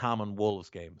West Ham and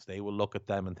Wolves games. They will look at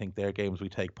them and think they're games we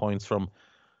take points from.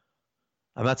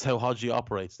 And that's how Hodgie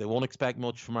operates. They won't expect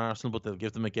much from Arsenal, but they'll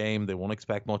give them a game. They won't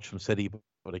expect much from City,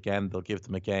 but again, they'll give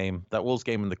them a game. That Wolves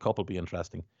game in the Cup will be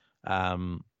interesting.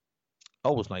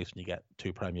 Always nice when you get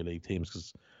 2 Premier League teams,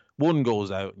 because one goes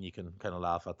out and you can kind of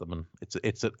laugh at them, and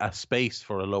it's a space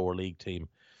for a lower league team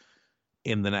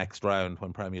in the next round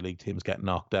when Premier League teams get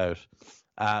knocked out.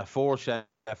 For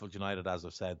Sheffield United, as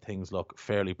I've said, things look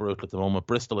fairly brutal at the moment.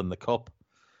 Bristol in the Cup.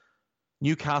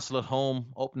 Newcastle at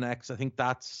home up next. I think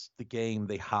that's the game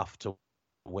they have to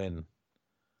win.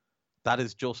 That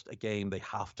is just a game they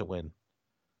have to win.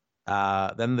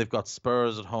 Then they've got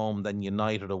Spurs at home, then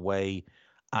United away,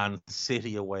 and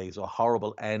City away. So a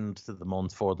horrible end to the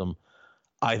month for them.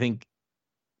 I think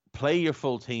play your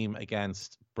full team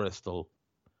against Bristol.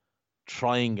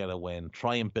 Try and get a win.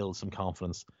 Try and build some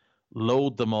confidence.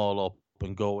 Load them all up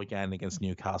and go again against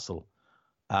Newcastle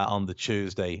on the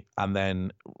Tuesday. And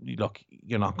then, look,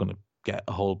 you're not going to get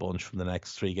a whole bunch from the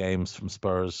next 3 games from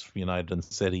Spurs, from United and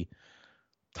City.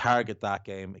 Target that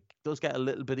game. It does get a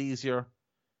little bit easier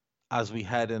as we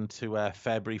head into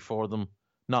February for them.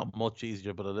 Not much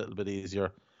easier, but a little bit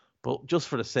easier. But just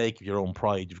for the sake of your own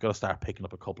pride, you've got to start picking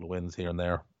up a couple of wins here and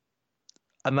there.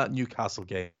 And that Newcastle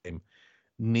game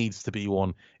needs to be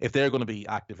one. If they're going to be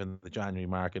active in the January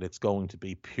market, it's going to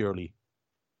be purely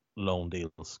loan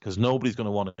deals, because nobody's going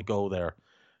to want to go there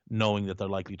knowing that they're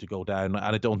likely to go down.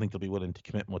 And I don't think they'll be willing to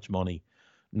commit much money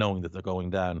knowing that they're going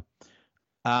down.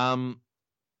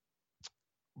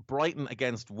 Brighton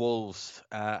against Wolves,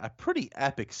 a pretty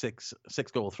epic six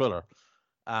goal thriller.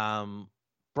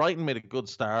 Brighton made a good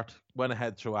start, went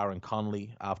ahead through Aaron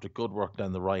Connolly after good work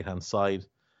down the right-hand side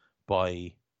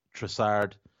by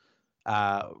Trossard.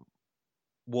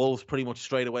 Wolves pretty much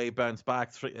straight away bounced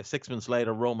back. 6 minutes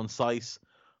later, Roman Saiss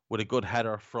with a good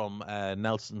header from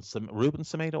Ruben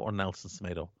Semedo or Nelson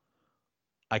Semedo.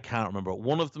 I can't remember.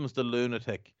 One of them is the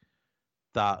lunatic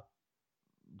that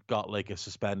got like a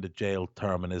suspended jail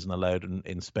term and isn't allowed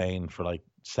in Spain for like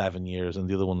 7 years, and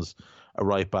the other one's a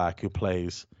right back who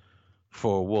plays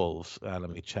for Wolves. Let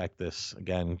me check this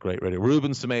again. Great radio.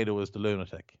 Ruben Semedo is the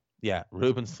lunatic. Yeah,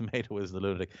 Ruben Semedo is the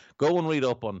lunatic. Go and read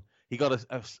up on. He got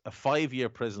a 5-year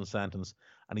prison sentence,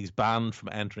 and he's banned from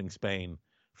entering Spain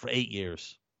for 8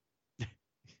 years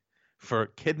for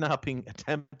kidnapping,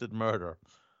 attempted murder,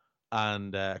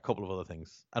 and a couple of other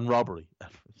things, and robbery.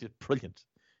 Brilliant.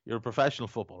 You're a professional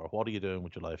footballer. What are you doing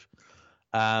with your life?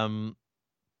 Nelson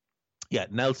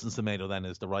Semedo then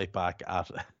is the right back at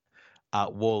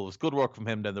Wolves. Good work from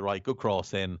him down the right. Good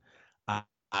cross in,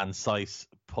 and Saiss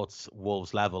puts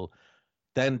Wolves level.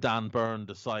 Then Dan Burn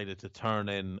decided to turn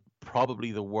in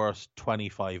probably the worst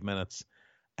 25 minutes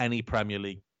any Premier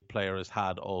League player has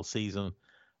had all season,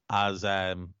 as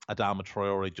Adama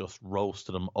Traore just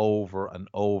roasted him over and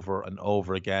over and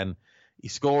over again. He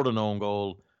scored an own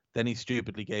goal. Then he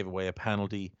stupidly gave away a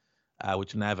penalty,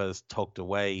 which Neves tucked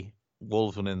away.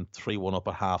 Wolves went in 3-1 up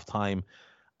at half-time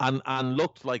and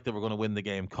looked like they were going to win the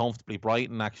game comfortably.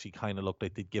 Brighton actually kind of looked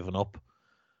like they'd given up.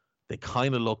 They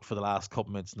kind of looked for the last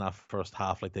couple minutes in that first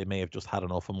half like they may have just had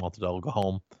enough and wanted to all go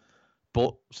home.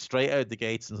 But straight out the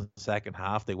gates in the second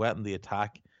half, they went in the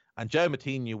attack. And João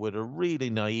Moutinho, with a really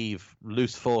naive,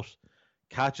 loose foot,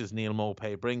 catches Neal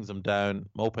Maupay, brings him down.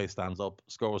 Maupay stands up,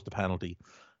 scores the penalty,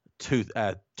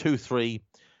 2-3.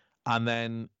 And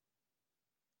then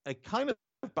a kind of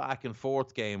back and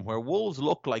forth game where Wolves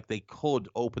looked like they could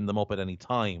open them up at any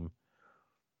time.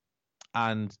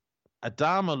 And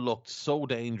Adama looked so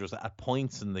dangerous at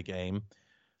points in the game.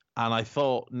 And I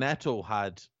thought Neto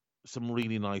had some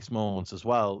really nice moments as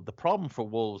well. The problem for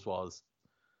Wolves was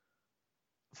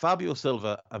Fabio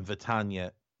Silva and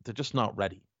Vitania, they're just not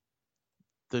ready.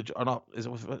 Vitania,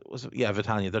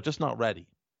 they're just not ready.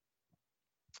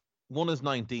 One is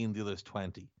 19, the other is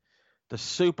 20. They're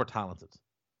super talented.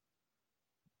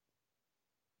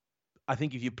 I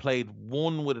think if you played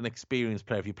one with an experienced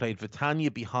player, if you played Vitania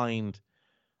behind,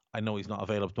 I know he's not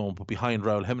available at the moment, but behind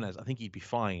Raul Jimenez, I think he'd be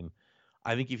fine.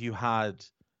 I think if you had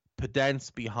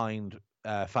Podence behind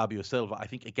Fabio Silva, I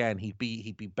think again he'd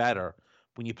be better.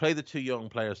 When you play the two young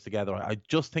players together, I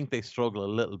just think they struggle a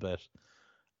little bit,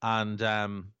 and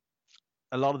a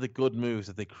lot of the good moves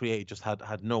that they create just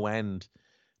had no end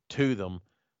to them.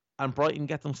 And Brighton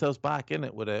get themselves back in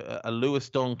it with a Lewis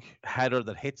Dunk header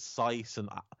that hits Saiss, and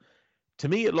to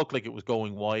me it looked like it was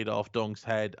going wide off Dunk's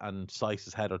head, and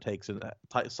Saiss's header takes it.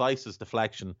 Saiss's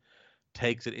deflection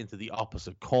takes it into the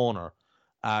opposite corner.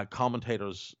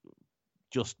 Commentators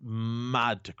just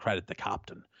mad to credit the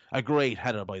captain. A great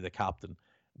header by the captain.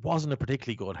 Wasn't a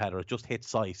particularly good header. It just hit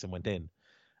Saiss and went in.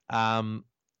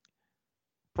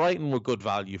 Brighton were good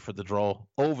value for the draw.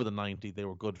 Over the 90, they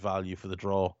were good value for the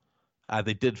draw.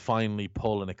 They did finally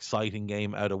pull an exciting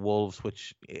game out of Wolves,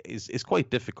 which is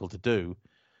quite difficult to do.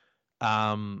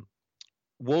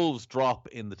 Wolves drop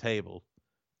in the table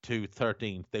to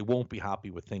 13th. They won't be happy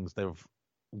with things. They've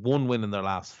one win in their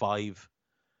last 5.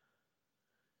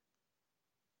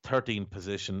 13th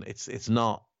position. It's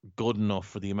not good enough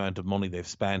for the amount of money they've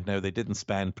spent. Now, they didn't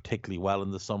spend particularly well in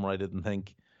the summer, I didn't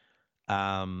think.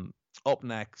 Up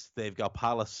next, they've got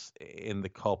Palace in the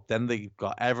Cup. Then they've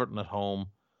got Everton at home,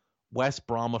 West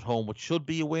Brom at home, which should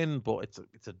be a win, but it's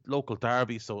a local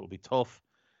derby, so it'll be tough.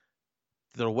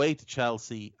 They're away to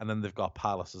Chelsea, and then they've got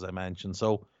Palace, as I mentioned.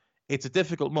 So it's a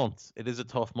difficult month. It is a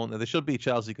tough month. Now, they should beat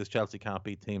Chelsea because Chelsea can't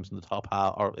beat teams in the top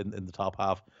half or in the top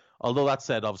half. Although that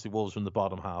said, obviously Wolves are in the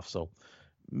bottom half, so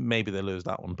maybe they lose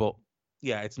that one. But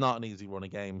yeah, it's not an easy run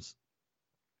of games.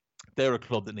 They're a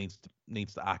club that needs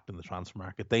to act in the transfer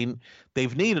market.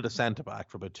 They've needed a centre back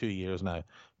for about 2 years now,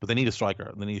 but they need a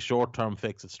striker. They need a short-term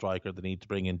fix at striker. They need to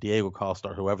bring in Diego Costa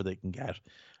or whoever they can get,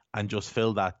 and just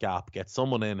fill that gap. Get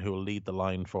someone in who will lead the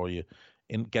line for you,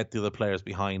 and get the other players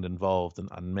behind involved,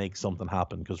 and make something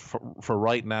happen. Because for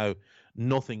right now,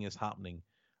 nothing is happening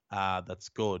that's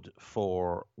good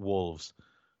for Wolves.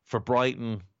 For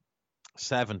Brighton,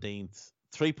 17th,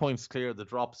 3 points clear of the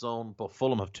drop zone, but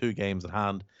Fulham have 2 games at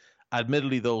hand.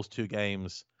 Admittedly, those 2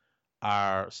 games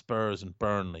are Spurs and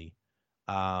Burnley.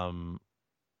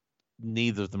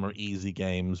 Neither of them are easy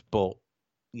games, but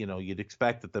you'd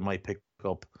expect that they might pick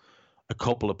up a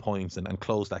couple of points and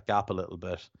close that gap a little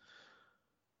bit.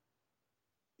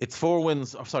 It's 4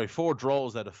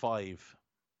 draws out of 5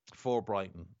 for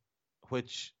Brighton,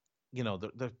 which,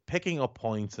 they're picking up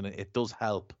points, and it does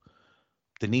help.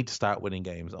 They need to start winning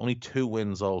games. Only 2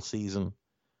 wins all season.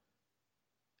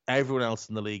 Everyone else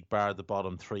in the league, bar the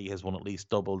bottom 3, has won at least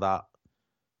double that.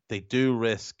 They do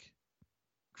risk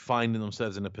finding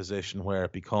themselves in a position where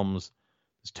it becomes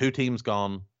there's 2 teams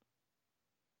gone,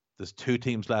 there's 2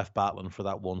 teams left battling for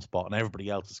that one spot, and everybody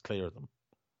else is clear of them.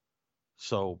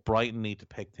 So Brighton need to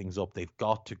pick things up. They've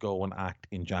got to go and act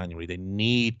in January. They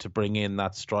need to bring in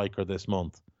that striker this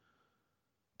month,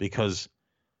 because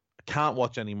I can't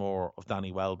watch any more of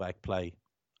Danny Welbeck play.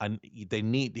 And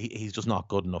he's just not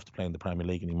good enough to play in the Premier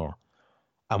League anymore.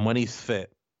 And when he's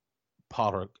fit,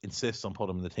 Potter insists on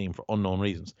putting him in the team for unknown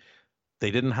reasons.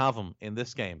 They didn't have him in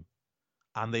this game,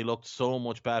 and they looked so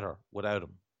much better without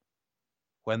him.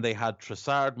 When they had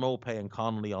Trossard, Maupay, and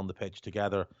Connolly on the pitch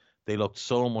together, they looked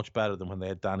so much better than when they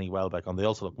had Danny Welbeck on. They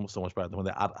also looked so much better than when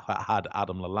they had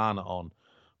Adam Lallana on.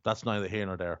 That's neither here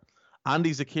nor there.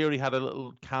 Andy Zakiri had a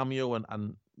little cameo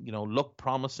and looked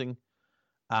promising.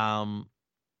 It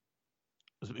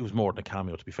was more than a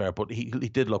cameo, to be fair, but he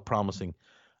did look promising.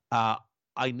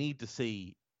 I need to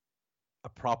see a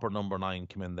proper number 9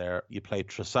 come in there. You play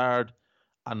Trossard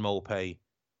and Maupay,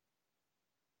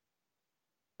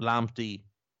 Lamptey,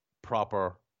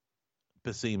 proper,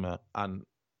 Bissima, and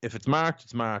if it's March,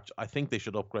 it's March. I think they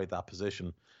should upgrade that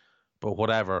position, but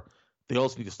whatever. They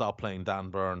also need to stop playing Dan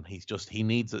Burn. He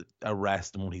needs a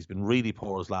rest, and he's been really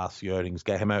poor his last few outings.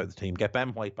 Get him out of the team. Get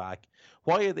Ben White back.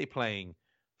 Why are they playing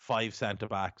 5 centre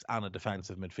backs and a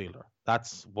defensive midfielder?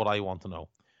 That's what I want to know.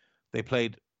 They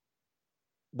played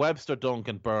Webster,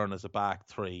 Duncan, Byrne as a back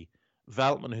 3,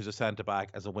 Veltman, who's a centre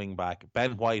back, as a wing back,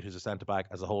 Ben White, who's a centre back,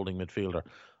 as a holding midfielder.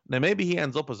 Now maybe he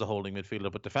ends up as a holding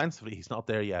midfielder, but defensively he's not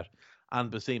there yet.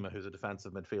 And Bissima, who's a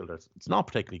defensive midfielder. It's not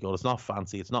particularly good. It's not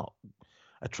fancy. It's not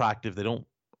attractive.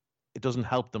 It doesn't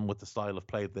help them with the style of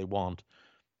play that they want.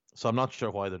 So I'm not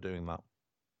sure why they're doing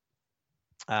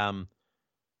that.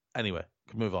 Anyway,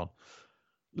 can move on.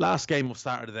 Last game of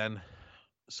Saturday then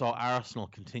saw Arsenal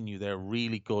continue their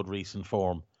really good recent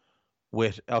form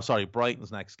with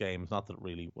Brighton's next game. Not that it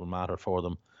really will matter for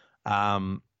them.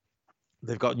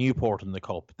 They've got Newport in the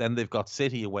Cup. Then they've got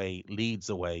City away, Leeds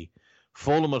away,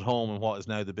 Fulham at home in what is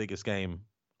now the biggest game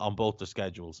on both their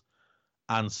schedules,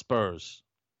 and Spurs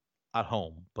at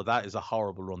home. But that is a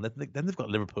horrible run. Then they've got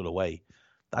Liverpool away.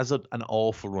 That's an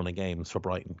awful run of games for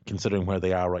Brighton, considering where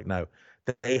they are right now.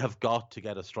 They have got to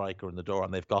get a striker in the door,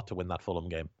 and they've got to win that Fulham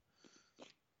game.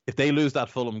 If they lose that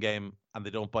Fulham game and they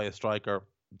don't buy a striker,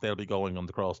 they'll be going on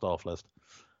the crossed off list.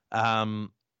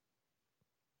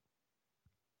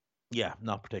 Yeah,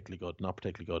 not particularly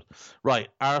good. Right,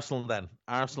 Arsenal then.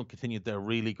 Arsenal continued their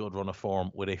really good run of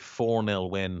form with a 4-0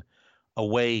 win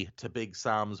away to Big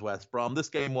Sam's West Brom. This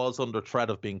game was under threat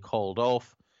of being called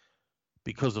off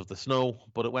because of the snow,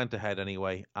 but it went ahead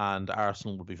anyway, and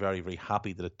Arsenal would be very, very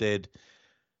happy that it did.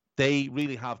 They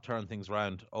really have turned things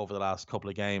around over the last couple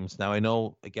of games. Now, I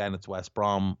know, again, it's West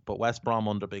Brom, but West Brom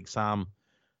under Big Sam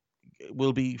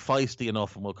will be feisty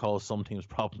enough and will cause some teams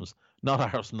problems.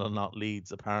 Not Arsenal, not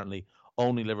Leeds, apparently.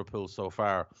 Only Liverpool so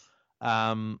far.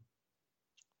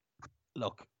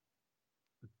 Look,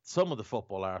 some of the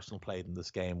football Arsenal played in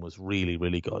this game was really,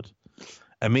 really good.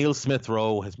 Emile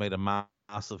Smith-Rowe has made a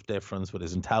massive difference with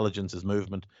his intelligence, his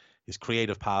movement, his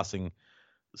creative passing.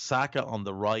 Saka on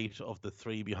the right of the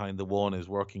 3 behind the 1 is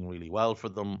working really well for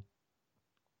them.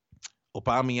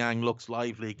 Aubameyang looks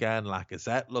lively again.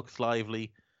 Lacazette looks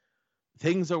lively.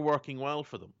 Things are working well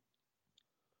for them.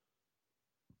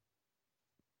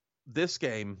 This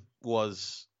game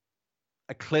was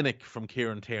a clinic from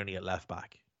Kieran Tierney at left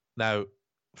back. Now,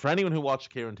 for anyone who watched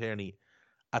Kieran Tierney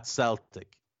at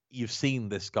Celtic, you've seen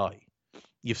this guy.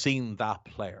 You've seen that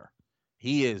player.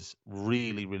 He is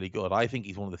really, really good. I think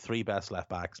he's one of the 3 best left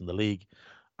backs in the league.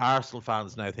 Arsenal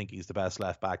fans now think he's the best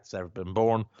left back that's ever been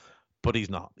born, but he's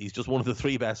not. He's just one of the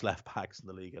 3 best left backs in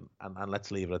the league, and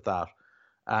let's leave it at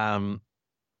that.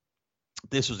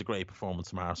 This was a great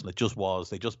performance from Arsenal. It just was.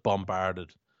 They just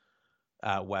bombarded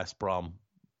West Brom,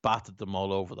 battered them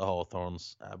all over the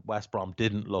Hawthorns. West Brom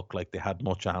didn't look like they had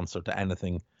much answer to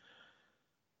anything.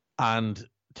 And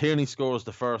Tierney scores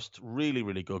the first really,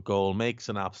 really good goal, makes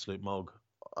an absolute mug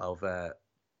of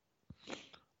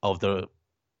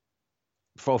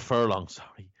Furlong,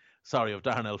 of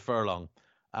Darnell Furlong.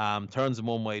 Turns him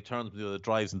one way, turns him the other,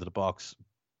 drives into the box,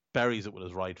 buries it with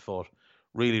his right foot.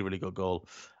 Really, really good goal.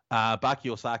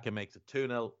 Bukayo Saka makes it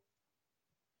 2-0.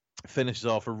 Finishes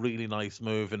off a really nice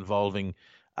move involving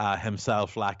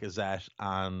himself, Lacazette,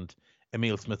 and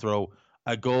Emile Smith-Rowe.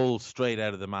 A goal straight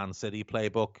out of the Man City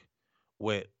playbook,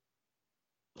 with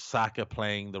Saka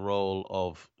playing the role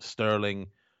of Sterling,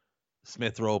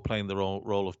 Smith-Rowe playing the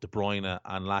role of De Bruyne,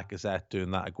 and Lacazette doing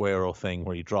that Aguero thing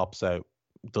where he drops out,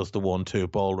 does the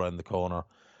 1-2 ball around the corner.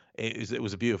 It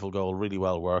was a beautiful goal, really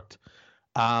well worked.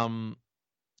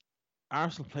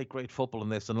 Arsenal played great football in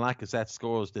this, and Lacazette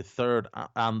scores the 3rd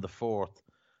and the 4th.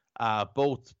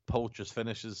 Both poachers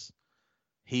finishes.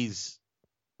 He's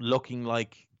looking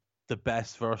like the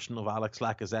best version of Alex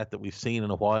Lacazette that we've seen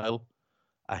in a while.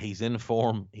 He's in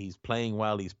form. He's playing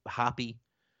well. He's happy.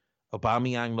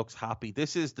 Aubameyang looks happy.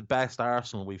 This is the best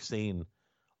Arsenal we've seen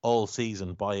all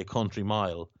season by a country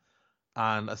mile.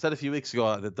 And I said a few weeks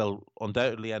ago that they'll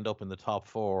undoubtedly end up in the top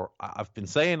 4. I've been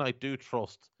saying I do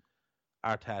trust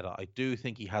Arteta. I do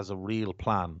think he has a real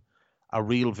plan, a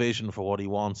real vision for what he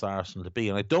wants Arsenal to be.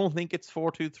 And I don't think it's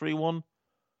 4-2-3-1,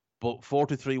 but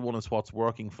 4-2-3-1 is what's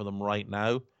working for them right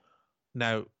now.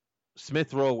 Now,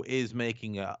 Smith Rowe is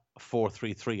making a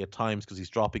 4-3-3 at times because he's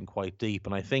dropping quite deep.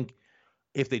 And I think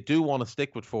if they do want to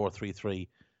stick with 4-3-3,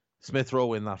 Smith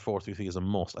Rowe in that 4-3-3 is a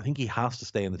must. I think he has to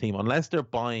stay in the team unless they're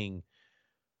buying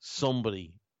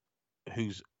somebody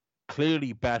who's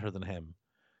clearly better than him.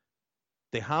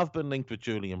 They have been linked with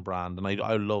Julian Brand, and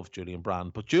I love Julian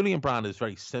Brand, but Julian Brand is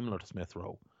very similar to Smith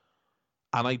Rowe.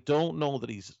 And I don't know that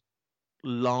he's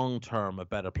long-term a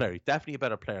better player. He's definitely a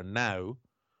better player now,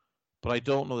 but I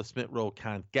don't know that Smith Rowe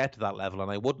can't get to that level,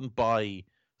 and I wouldn't buy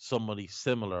somebody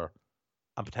similar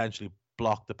and potentially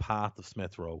block the path of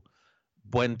Smith Rowe.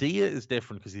 Buendia is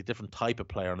different because he's a different type of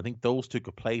player, and I think those two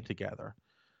could play together.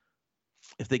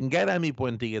 If they can get Emi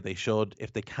Buendia, they should.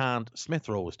 If they can't, Smith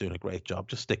Rowe is doing a great job.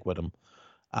 Just stick with him.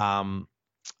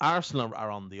 Arsenal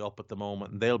are on the up at the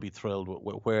moment, and they'll be thrilled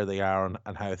with where they are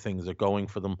and how things are going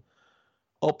for them.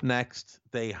 Up next,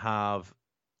 they have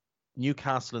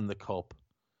Newcastle in the Cup.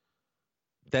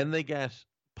 Then they get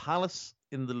Palace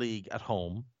in the league at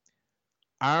home,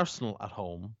 Arsenal at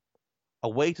home,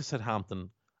 away to Southampton,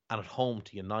 and at home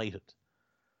to United.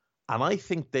 And I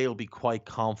think they'll be quite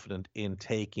confident in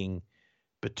taking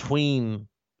between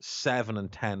 7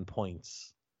 and 10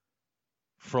 points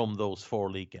from those 4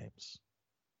 league games.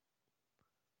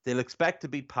 They'll expect to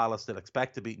beat Palace, they'll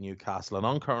expect to beat Newcastle, and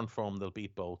on current form, they'll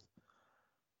beat both.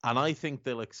 And I think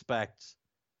they'll expect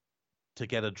to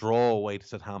get a draw away to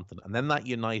Southampton. And then that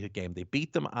United game, they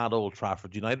beat them at Old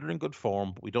Trafford. United are in good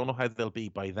form, but we don't know how they'll be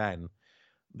by then.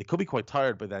 They could be quite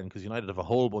tired by then because United have a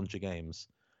whole bunch of games.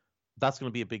 That's going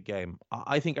to be a big game.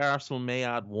 I think Arsenal may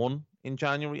add 1 in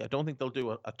January. I don't think they'll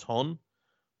do a ton,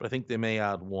 but I think they may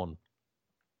add 1.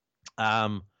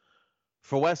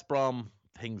 For West Brom,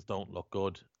 things don't look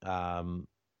good. 19th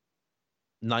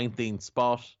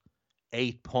spot,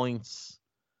 8 points.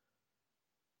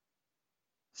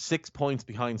 6 points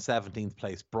behind 17th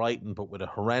place Brighton, but with a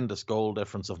horrendous goal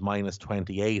difference of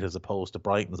 -28 as opposed to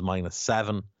Brighton's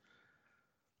 -7.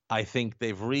 I think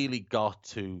they've really got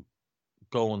to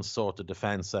go and sort the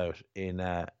defence out in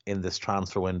this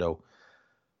transfer window.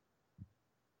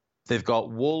 They've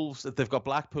got Wolves, they've got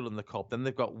Blackpool in the Cup, then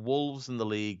they've got Wolves in the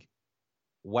league,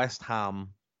 West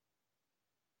Ham,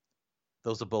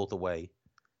 those are both away,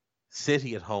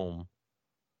 City at home,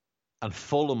 and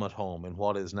Fulham at home in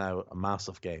what is now a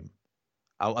massive game.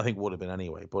 I think would have been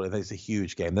anyway, but it's a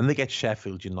huge game. Then they get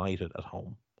Sheffield United at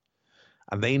home,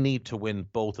 and they need to win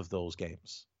both of those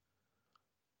games.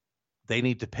 They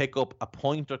need to pick up a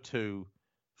point or 2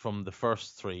 from the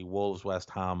first 3, Wolves, West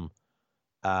Ham,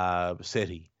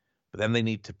 City. But then they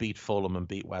need to beat Fulham and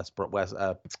beat West Brom.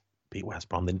 They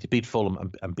need to beat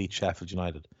Fulham and beat Sheffield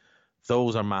United.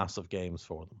 Those are massive games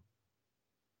for them.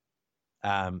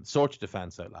 Sort your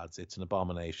defence out, lads. It's an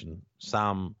abomination.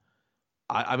 Sam,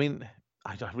 I mean,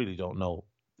 I really don't know.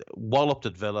 Walloped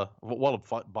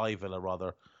by Villa,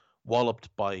 rather.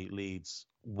 Walloped by Leeds.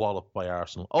 Walloped by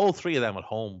Arsenal. All 3 of them at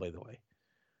home, by the way.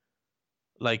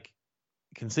 Like,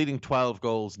 conceding 12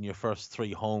 goals in your first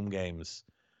 3 home games,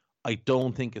 I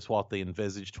don't think is what they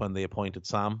envisaged when they appointed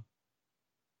Sam.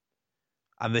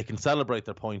 And they can celebrate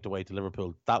their point away to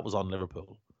Liverpool. That was on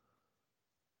Liverpool.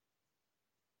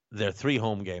 Their 3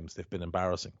 home games, they've been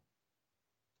embarrassing.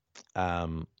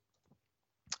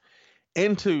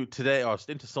 Into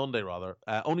Sunday, rather.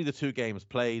 Only the 2 games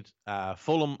played.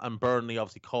 Fulham and Burnley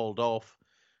obviously called off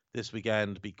this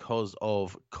weekend because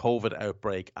of COVID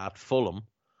outbreak at Fulham.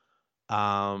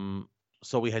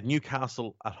 So we had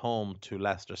Newcastle at home to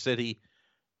Leicester City.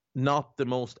 Not the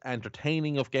most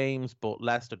entertaining of games, but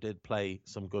Leicester did play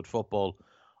some good football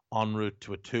en route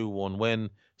to a 2-1 win.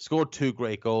 Scored 2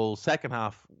 great goals. Second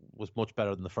half was much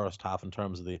better than the first half in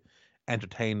terms of the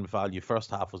entertainment value.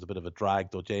 First half was a bit of a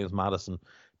drag, though James Maddison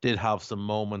did have some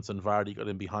moments and Vardy got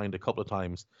in behind a couple of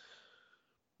times.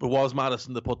 But was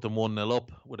Maddison that put them 1-0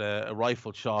 up with a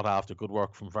rifled shot after good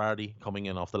work from Vardy coming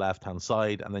in off the left-hand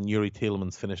side. And then Yuri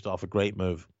Tielemans finished off a great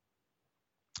move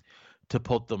to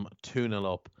put them 2-0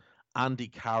 up. Andy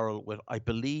Carroll with, I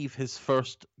believe, his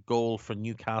first goal for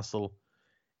Newcastle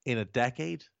in a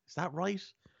decade. Is that right?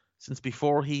 Since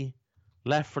before he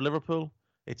left for Liverpool?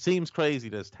 It seems crazy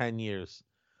that it's 10 years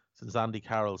since Andy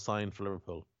Carroll signed for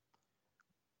Liverpool.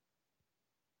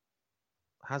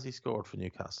 Has he scored for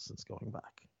Newcastle since going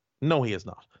back? No, he has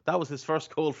not. That was his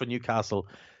first goal for Newcastle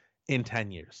in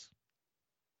 10 years.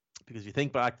 Because you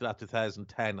think back to that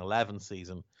 2010-11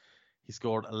 season, he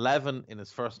scored 11 in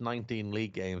his first 19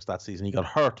 league games that season. He got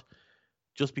hurt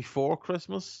just before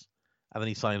Christmas, and then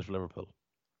he signed for Liverpool.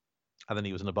 and then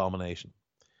he was an abomination.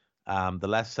 The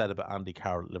less said about Andy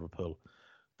Carroll at Liverpool,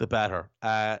 the better.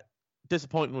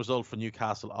 Disappointing result for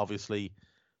Newcastle, obviously,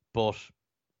 but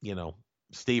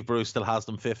Steve Bruce still has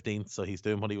them 15th, so he's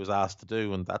doing what he was asked to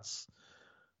do, and that's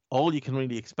all you can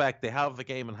really expect. They have a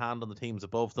game in hand on the teams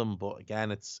above them, but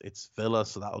again, it's Villa,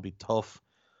 so that'll be tough.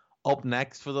 Up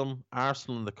next for them,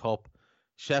 Arsenal in the Cup,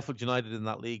 Sheffield United in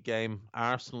that league game,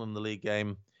 Arsenal in the league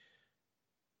game,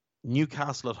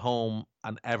 Newcastle at home,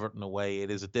 and Everton away. It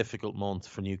is a difficult month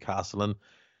for Newcastle, and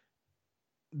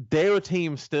they're a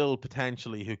team still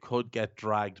potentially who could get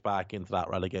dragged back into that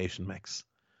relegation mix.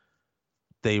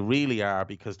 They really are,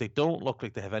 because they don't look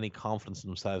like they have any confidence in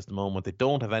themselves at the moment. They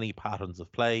don't have any patterns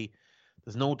of play.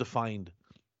 There's no defined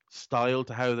style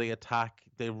to how they attack.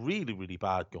 They're really, really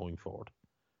bad going forward.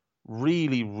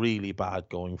 Really, really bad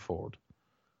going forward.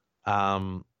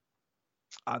 They're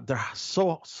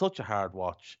such a hard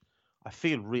watch. I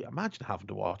feel imagine having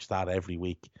to watch that every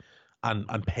week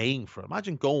and paying for it.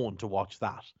 Imagine going to watch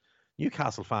that.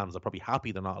 Newcastle fans are probably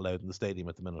happy they're not allowed in the stadium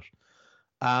at the minute.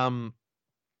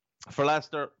 For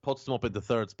Leicester, puts them up in the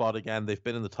third spot again. They've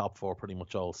been in the top four pretty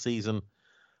much all season.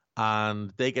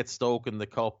 And they get Stoke in the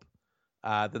Cup.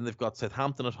 Then they've got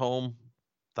Southampton at home.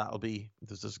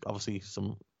 There's just obviously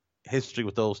some history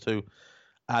with those two.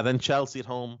 Then Chelsea at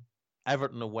home,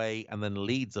 Everton away, and then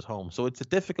Leeds at home. So it's a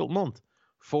difficult month.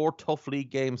 4 tough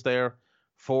league games there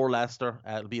for Leicester.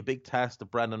 It'll be a big test of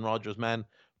Brendan Rodgers' men.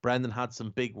 Brendan had some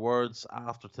big words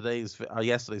after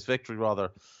yesterday's victory,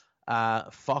 rather.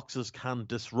 Foxes can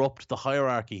disrupt the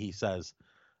hierarchy, he says.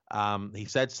 He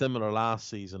said similar last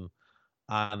season,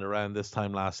 and around this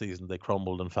time last season they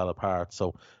crumbled and fell apart.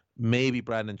 So maybe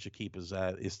Brendan should keep his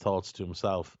thoughts to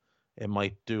himself. It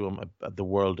might do him the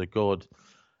world of good.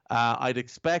 I'd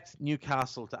expect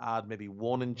Newcastle to add maybe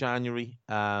 1 in January.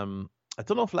 I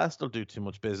don't know if Leicester will do too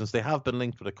much business. They have been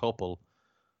linked with a couple,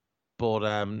 but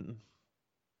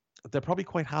they're probably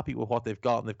quite happy with what they've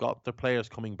got, and they've got their players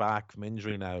coming back from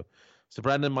injury now. So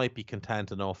Brendan might be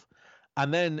content enough.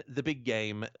 And then the big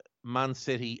game, Man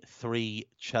City 3,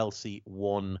 Chelsea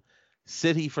 1.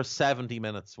 City for 70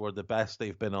 minutes were the best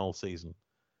they've been all season.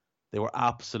 They were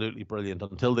absolutely brilliant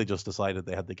until they just decided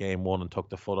they had the game won and took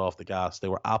the foot off the gas. They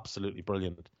were absolutely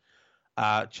brilliant.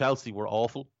 Chelsea were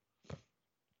awful.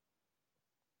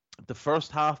 The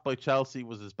first half by Chelsea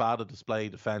was as bad a display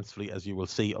defensively as you will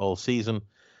see all season.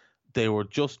 They were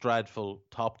just dreadful,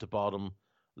 top to bottom.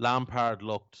 Lampard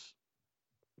looked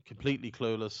completely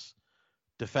clueless.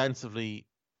 Defensively,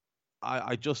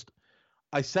 I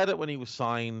said it when he was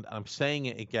signed, and I'm saying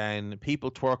it again.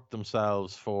 People twerked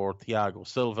themselves for Thiago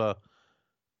Silva.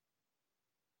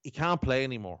 He can't play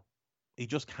anymore. He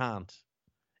just can't.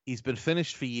 He's been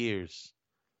finished for years.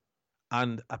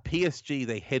 And at PSG,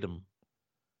 they hit him.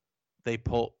 They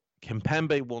put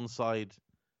Kimpembe one side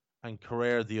and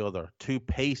Carrere the other. 2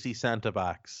 pacey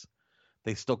centre-backs.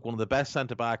 They stuck one of the best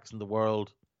centre-backs in the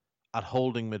world at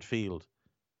holding midfield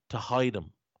to hide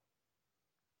him.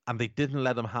 And they didn't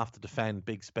let him have to defend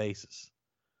big spaces.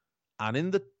 And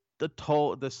in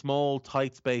the small,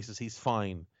 tight spaces, he's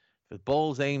fine. If the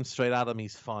ball's aimed straight at him,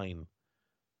 he's fine.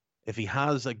 If he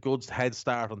has a good head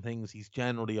start on things, he's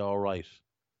generally all right.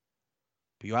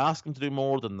 But you ask him to do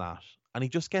more than that, and he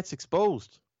just gets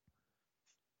exposed.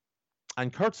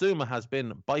 And Kurt Zouma has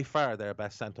been by far their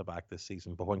best centre-back this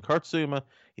season. But when Kurt Zouma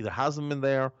either hasn't been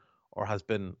there or has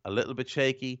been a little bit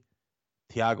shaky,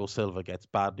 Thiago Silva gets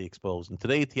badly exposed. And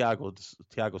today,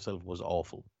 Thiago Silva was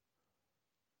awful.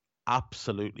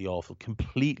 Absolutely awful.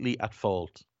 Completely at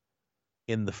fault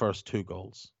in the first 2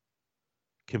 goals.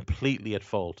 Completely at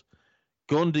fault.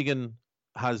 Gundogan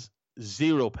has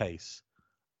 0 pace.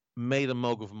 Made a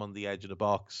mug of him on the edge of the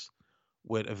box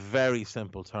with a very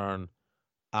simple turn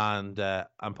and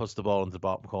puts the ball into the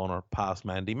bottom corner past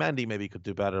Mendy. Mendy maybe could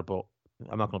do better, but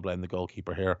I'm not going to blame the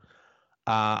goalkeeper here.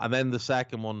 And then the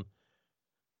second one,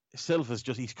 Silva's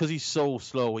because he's so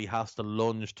slow, he has to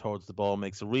lunge towards the ball,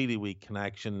 makes a really weak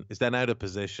connection, is then out of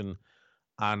position,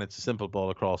 and it's a simple ball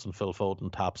across, and Phil Foden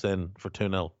taps in for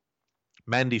 2-0.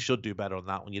 Mendy should do better on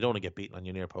that one. You don't want to get beaten on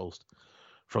your near post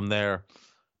from there.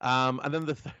 And then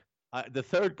the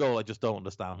third goal, I just don't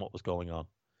understand what was going on.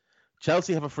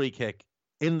 Chelsea have a free kick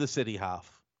in the City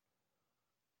half.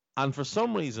 And for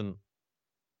some reason,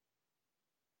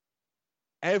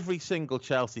 every single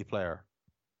Chelsea player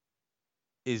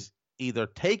is either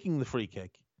taking the free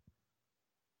kick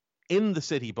in the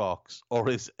City box or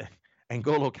is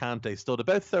N'Golo Kante stood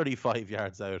about 35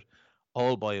 yards out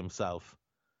all by himself.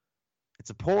 It's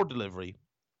a poor delivery.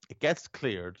 It gets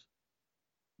cleared.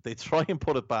 They try and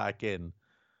put it back in.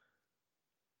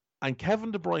 And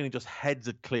Kevin De Bruyne just heads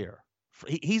it clear.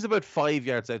 He's about 5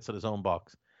 yards outside his own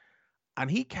box. And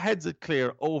he heads it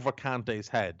clear over Kante's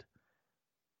head.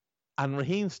 And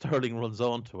Raheem Sterling runs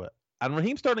onto it. And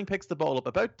Raheem Sterling picks the ball up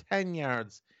about 10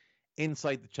 yards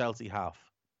inside the Chelsea half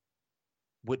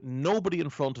with nobody in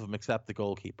front of him except the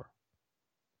goalkeeper.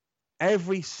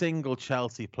 Every single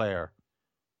Chelsea player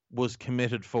was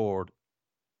committed forward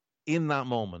in that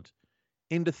moment.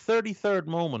 In the 33rd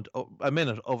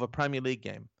minute of a Premier League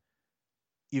game,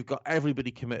 you've got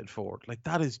everybody committed forward. Like,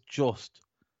 that is just...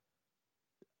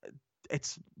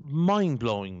 It's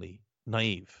mind-blowingly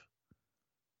naive.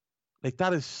 Like,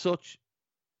 that is such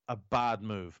a bad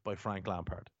move by Frank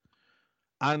Lampard.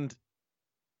 And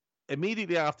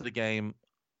immediately after the game,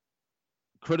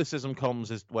 criticism comes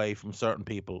his way from certain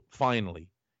people, finally,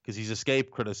 because he's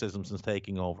escaped criticism since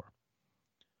taking over.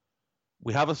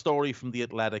 We have a story from The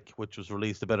Athletic, which was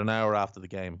released about an hour after the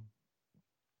game,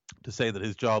 to say that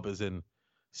his job is in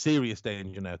serious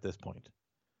danger now at this point.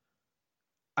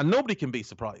 And nobody can be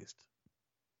surprised.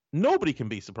 Nobody can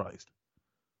be surprised.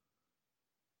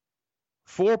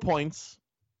 4 points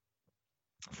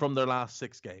from their last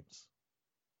 6 games.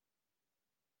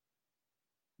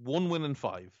 1 win in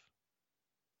 5.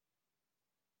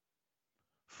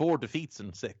 4 defeats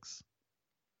in 6.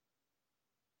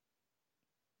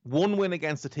 1 win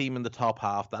against a team in the top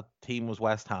half. That team was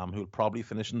West Ham, who'll probably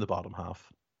finish in the bottom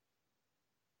half.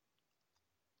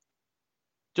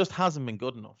 Just hasn't been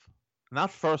good enough. In that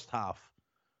first half,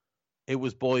 it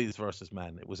was boys versus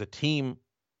men. It was a team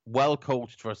well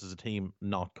coached versus a team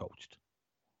not coached.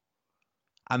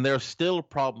 And there are still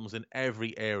problems in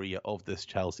every area of this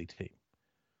Chelsea team.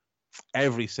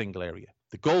 Every single area.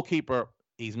 The goalkeeper,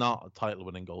 he's not a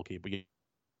title-winning goalkeeper.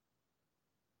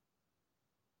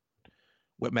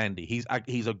 With Mendy,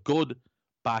 he's a good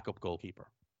backup goalkeeper.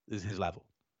 This is his level.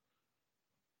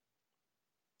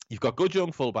 You've got good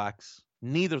young fullbacks.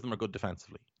 Neither of them are good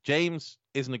defensively. James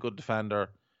isn't a good defender.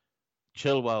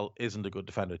 Chilwell isn't a good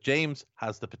defender. James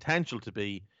has the potential to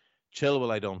be.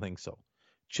 Chilwell, I don't think so.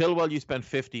 Chilwell, you spent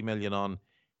 50 million on.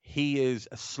 He is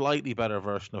a slightly better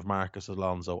version of Marcus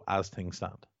Alonso as things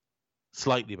stand.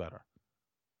 Slightly better.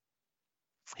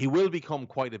 He will become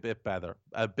quite a bit better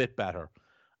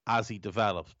as he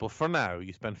develops. But for now,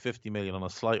 you spend 50 million on a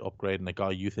slight upgrade and a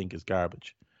guy you think is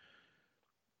garbage.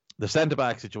 The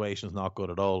centre-back situation is not good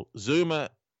at all. Zuma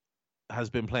has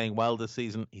been playing well this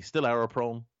season. He's still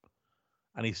error-prone.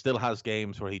 And he still has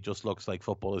games where he just looks like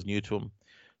football is new to him.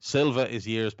 Silva is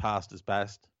years past his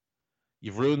best.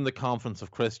 You've ruined the confidence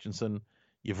of Christensen.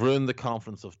 You've ruined the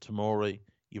confidence of Tomori.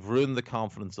 You've ruined the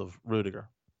confidence of Rudiger.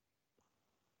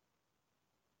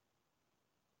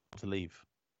 To leave.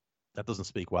 That doesn't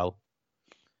speak well.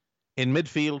 In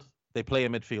midfield, they play a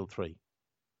midfield 3.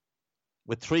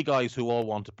 With 3 guys who all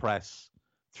want to press.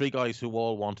 3 guys who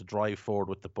all want to drive forward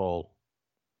with the ball.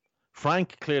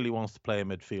 Frank clearly wants to play a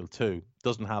midfield 2.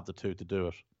 Doesn't have the 2 to do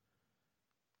it.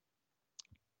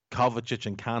 Kovacic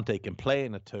and Kante can play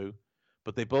in a 2,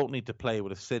 but they both need to play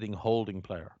with a sitting holding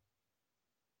player.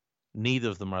 Neither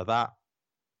of them are that.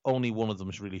 Only one of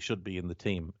them really should be in the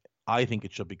team. I think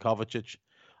it should be Kovacic.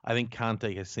 I think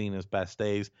Kante has seen his best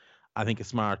days. I think a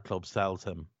smart club sells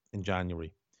him in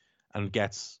January and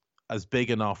gets as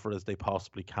big an offer as they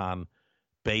possibly can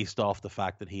based off the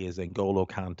fact that he is N'Golo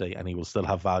Kante and he will still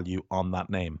have value on that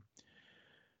name.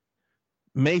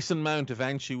 Mason Mount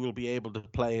eventually will be able to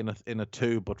play in a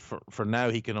 2, but for now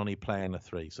he can only play in a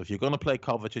 3. So if you're going to play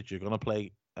Kovacic, you're going to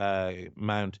play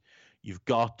Mount, you've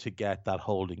got to get that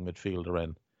holding midfielder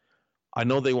in. I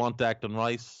know they want Declan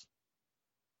Rice.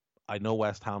 I know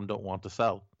West Ham don't want to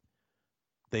sell.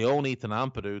 They own Ethan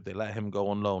Ampadu. They let him go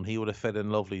on loan. He would have fit in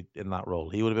lovely in that role.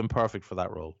 He would have been perfect for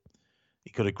that role. He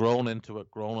could have grown into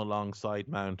it, grown alongside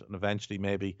Mount, and eventually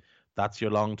maybe that's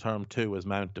your long-term 2 as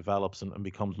Mount develops and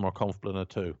becomes more comfortable in a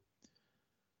 2.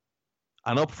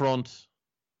 And up front,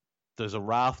 there's a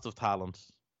raft of talent,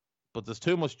 but there's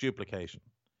too much duplication.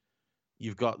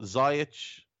 You've got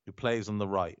Ziyech, who plays on the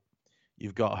right.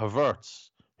 You've got Havertz,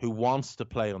 who wants to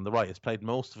play on the right. He's played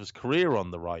most of his career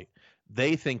on the right.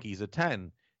 They think he's a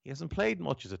 10. He hasn't played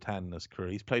much as a 10 in his career.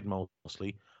 He's played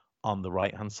mostly on the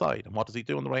right-hand side. And what does he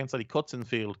do on the right-hand side? He cuts in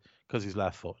field because he's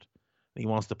left foot. And he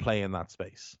wants to play in that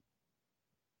space.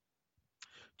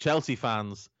 Chelsea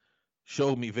fans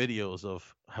showed me videos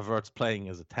of Havertz playing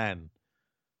as a 10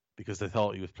 because they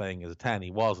thought he was playing as a 10.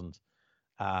 He wasn't.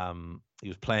 He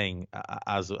was playing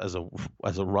as a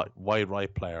wide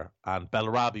right player, and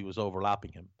Bellarabi was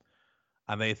overlapping him.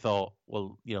 And they thought,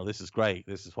 well, this is great.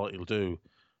 This is what he'll do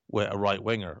with a right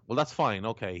winger. Well, that's fine.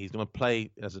 Okay, he's going to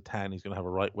play as a 10. He's going to have a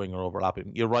right winger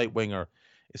overlapping. Your right winger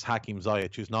is Hakim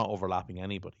Ziyech, who's not overlapping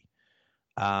anybody.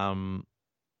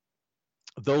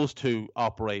 those two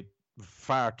operate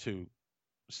far too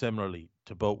similarly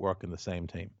to both work in the same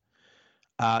team.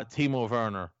 Timo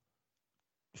Werner,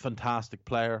 fantastic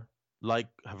player, like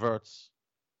Havertz,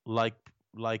 like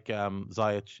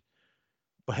Ziyech,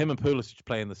 but him and Pulisic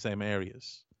play in the same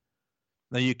areas.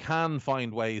 Now you can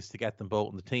find ways to get them both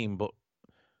in the team, but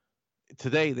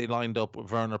today they lined up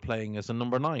with Werner playing as a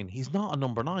number 9. He's not a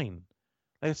number 9.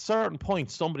 Like, at certain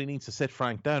points, somebody needs to sit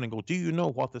Frank down and go, do you know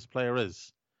what this player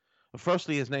is?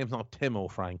 Firstly, his name's not Timo,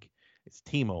 Frank. It's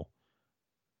Timo.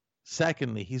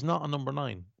 Secondly, he's not a number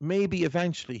 9. Maybe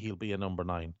eventually he'll be a number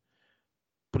 9.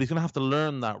 But he's going to have to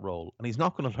learn that role, and he's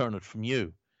not going to learn it from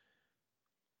you.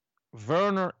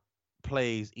 Werner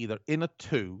plays either in a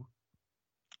 2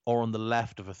 or on the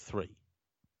left of a 3.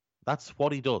 That's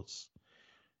what he does.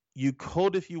 You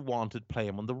could, if you wanted, play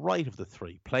him on the right of the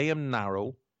 3. Play him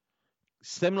narrow,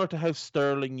 similar to how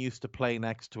Sterling used to play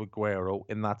next to Aguero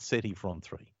in that City front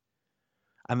 3.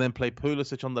 And then play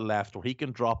Pulisic on the left, where he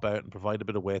can drop out and provide a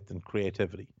bit of width and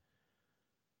creativity.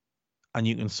 And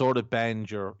you can sort of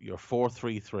bend your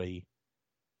 4-3-3.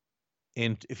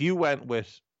 If you went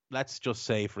with, let's just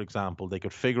say, for example, they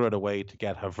could figure out a way to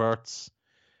get Havertz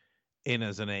in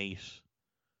as an 8,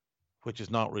 which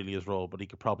is not really his role, but he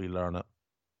could probably learn it.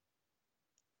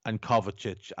 And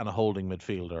Kovacic and a holding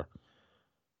midfielder.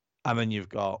 And then you've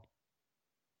got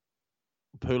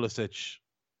Pulisic,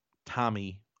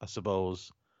 Tammy, I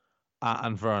suppose,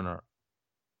 and Werner.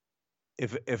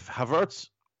 If Havertz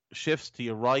shifts to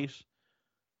your right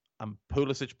and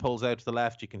Pulisic pulls out to the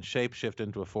left, you can shape-shift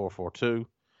into a 4-4-2.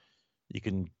 You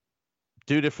can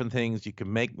do different things. You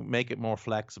can make it more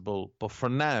flexible. But for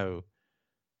now,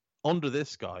 under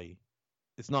this guy,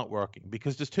 it's not working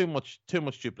because there's too much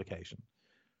duplication.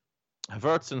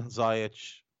 Havertz and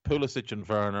Ziyech, Pulisic and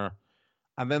Werner,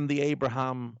 and then the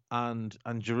Abraham and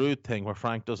Giroud thing where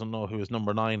Frank doesn't know who his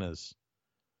number 9 is.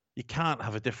 You can't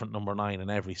have a different number 9 in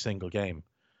every single game.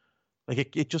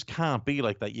 Like it just can't be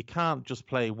like that. You can't just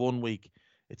play one week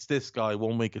it's this guy,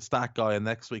 one week it's that guy, and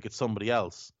next week it's somebody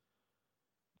else.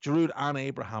 Giroud and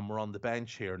Abraham were on the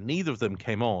bench here. Neither of them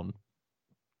came on,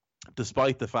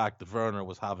 despite the fact that Werner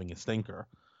was having a stinker.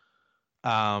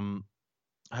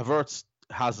 Havertz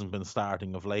hasn't been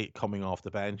starting of late, coming off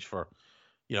the bench for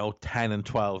 10 and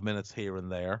 12 minutes here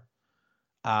and there.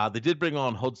 They did bring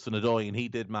on Hudson-Odoi, and he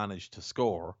did manage to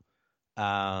score.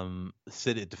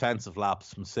 City defensive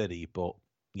lapse from City, but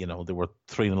they were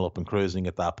 3-0 up and cruising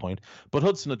at that point. But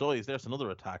Hudson-Odoi, there's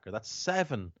another attacker. That's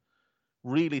 7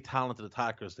 really talented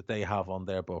attackers that they have on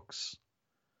their books.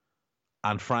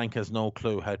 And Frank has no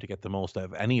clue how to get the most out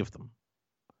of any of them.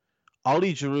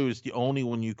 Oli Giroud is the only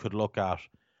one you could look at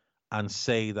and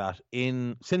say that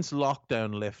since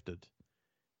lockdown lifted,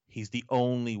 he's the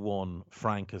only one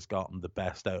Frank has gotten the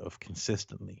best out of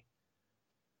consistently.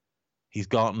 He's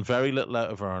gotten very little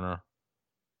out of Werner.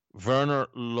 Werner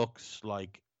looks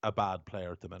like a bad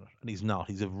player at the minute, and he's not.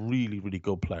 He's a really, really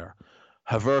good player.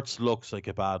 Havertz looks like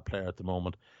a bad player at the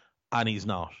moment, and he's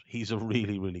not. He's a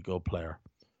really, really good player.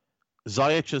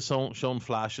 Ziyech has shown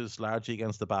flashes largely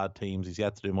against the bad teams. He's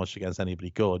yet to do much against anybody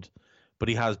good, but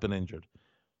he has been injured.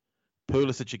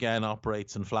 Pulisic again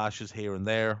operates in flashes here and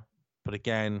there, but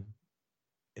again,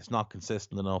 it's not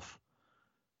consistent enough.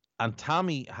 And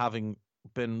Tammy, having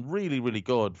been really, really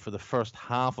good for the first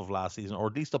half of last season, or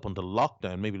at least up until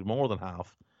lockdown, maybe more than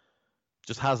half,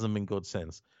 just hasn't been good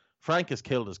since. Frank has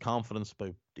killed his confidence,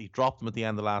 but he dropped him at the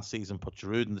end of last season, put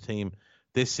Giroud in the team.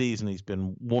 This season, he's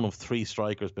been one of 3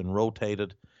 strikers, been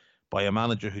rotated by a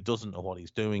manager who doesn't know what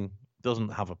he's doing, doesn't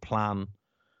have a plan.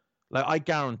 Like, I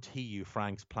guarantee you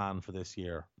Frank's plan for this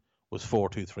year was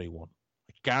 4-2-3-1.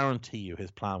 I guarantee you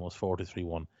his plan was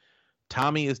 4-2-3-1.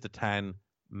 Tammy is the 10.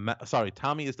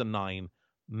 Tammy is the 9.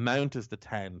 Mount is the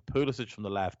 10. Pulisic from the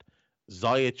left.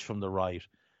 Ziyech from the right.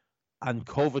 And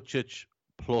Kovacic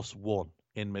 +1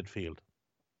 in midfield.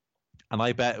 And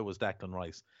I bet it was Declan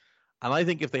Rice. And I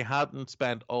think if they hadn't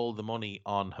spent all the money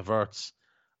on Havertz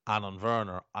and on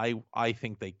Werner, I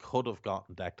think they could have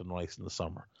gotten Declan Rice in the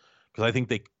summer. Because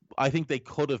I think they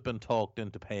could have been talked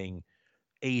into paying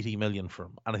 80 million for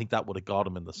him, and I think that would have got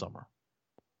him in the summer.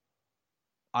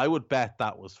 I would bet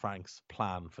that was Frank's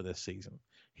plan for this season.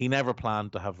 He never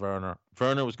planned to have Werner.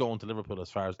 Werner was going to Liverpool as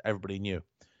far as everybody knew.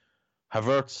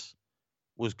 Havertz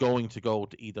was going to go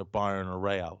to either Bayern or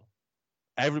Real.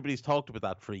 Everybody's talked about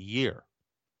that for a year.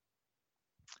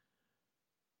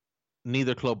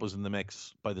 Neither club was in the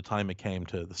mix by the time it came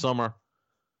to the summer,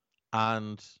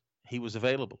 and he was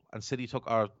available, and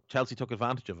Chelsea took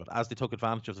advantage of it, as they took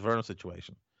advantage of the Werner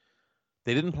situation.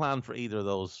 They didn't plan for either of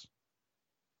those.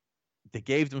 They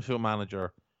gave them to a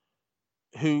manager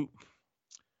who,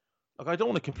 Look, I don't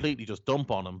want to completely just dump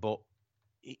on him, but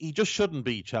he just shouldn't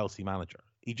be Chelsea manager.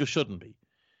 He just shouldn't be.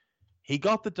 He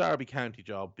got the Derby County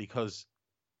job because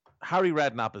Harry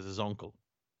Redknapp is his uncle.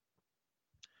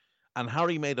 And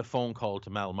Harry made a phone call to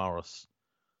Mel Morris,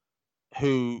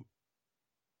 who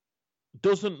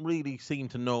doesn't really seem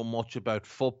to know much about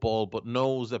football, but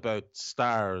knows about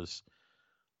stars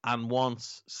and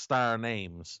wants star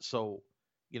names. So,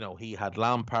 he had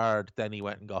Lampard, then he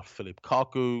went and got Philip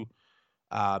Cocu,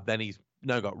 then he's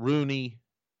now got Rooney.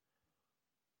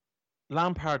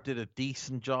 Lampard did a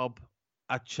decent job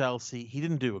at Chelsea. He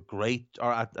didn't do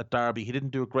at Derby. He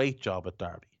didn't do a great job at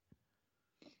Derby.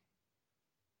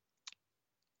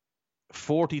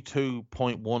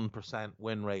 42.1%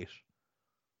 win rate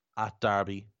at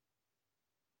Derby.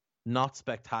 Not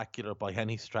spectacular by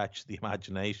any stretch of the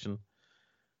imagination.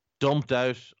 Dumped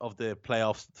out of the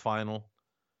playoffs final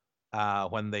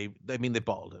when they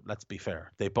bottled it. Let's be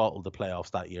fair. They bottled the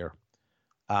playoffs that year.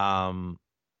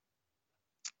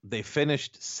 They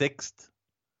finished 6th,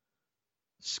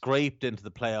 scraped into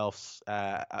the playoffs,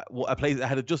 a place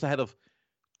just ahead of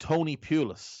Tony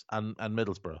Pulis and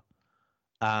Middlesbrough.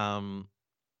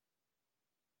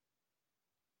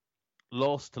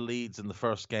 Lost to Leeds in the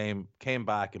first game, came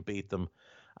back and beat them,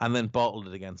 and then bottled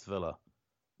it against Villa.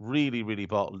 Really, really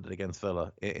bottled it against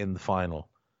Villa in the final.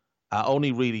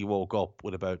 Only really woke up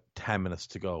with about 10 minutes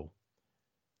to go.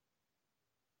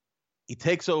 He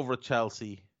takes over at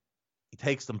Chelsea. He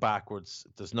takes them backwards.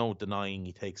 There's no denying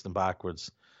he takes them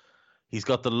backwards. He's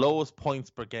got the lowest points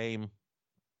per game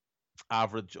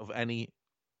average of any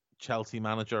Chelsea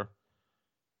manager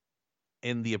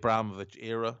in the Abramovich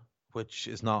era, which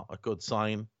is not a good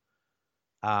sign.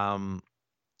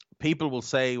 People will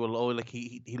say, well,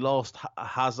 he lost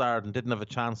Hazard and didn't have a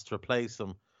chance to replace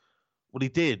him. Well, he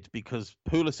did, because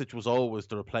Pulisic was always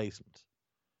the replacement.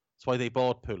 That's why they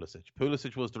bought Pulisic.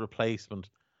 Pulisic was the replacement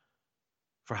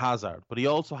for Hazard. But he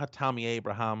also had Tammy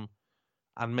Abraham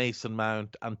and Mason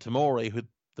Mount and Tomori, who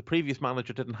the previous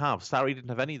manager didn't have. Sarri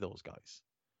didn't have any of those guys.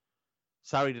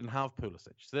 Sarri didn't have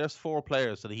Pulisic. So there's 4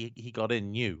 players that he got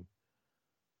in new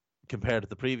compared to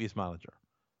the previous manager.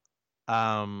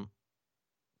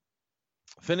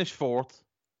 Finished 4th.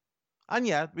 And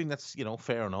yeah, that's,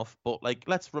 fair enough. But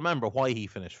let's remember why he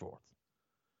finished 4th.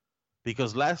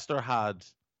 Because Leicester had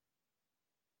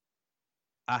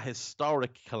a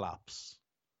historic collapse.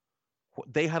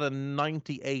 They had a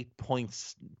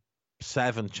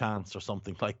 98.7 chance or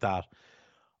something like that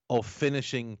of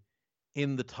finishing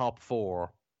in the top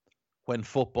 4 when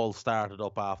football started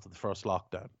up after the first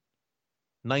lockdown.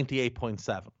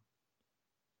 98.7.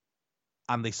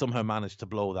 And they somehow managed to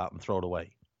blow that and throw it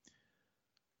away.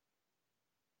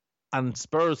 And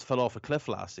Spurs fell off a cliff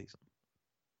last season.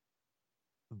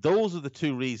 Those are the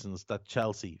 2 reasons that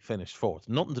Chelsea finished 4th.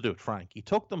 Nothing to do with Frank. He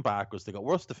took them backwards. They got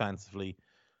worse defensively.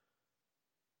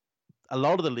 A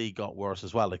lot of the league got worse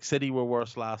as well. Like City were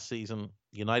worse last season.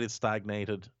 United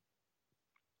stagnated.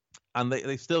 And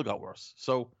they still got worse.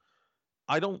 So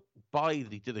I don't buy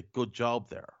that he did a good job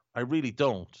there. I really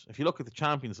don't. If you look at the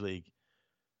Champions League,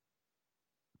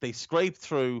 they scraped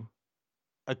through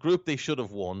a group they should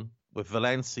have won with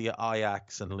Valencia,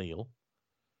 Ajax, and Lille.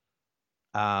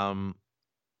 And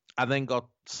then got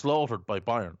slaughtered by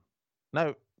Bayern.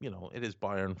 Now, it is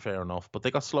Bayern, fair enough, but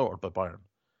they got slaughtered by Bayern.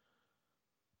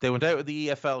 They went out of the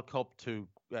EFL Cup to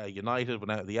United,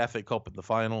 went out of the FA Cup in the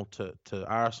final to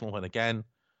Arsenal, when again,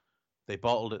 they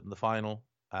bottled it in the final.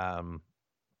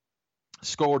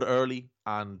 Scored early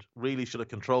and really should have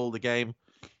controlled the game,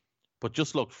 but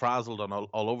just looked frazzled and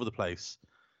all over the place.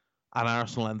 And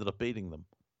Arsenal ended up beating them.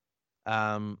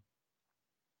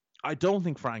 I don't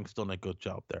think Frank's done a good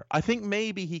job there. I think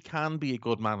maybe he can be a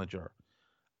good manager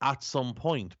at some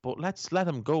point, but let's let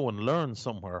him go and learn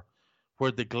somewhere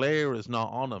where the glare is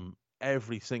not on him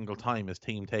every single time his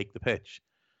team take the pitch.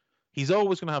 He's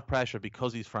always going to have pressure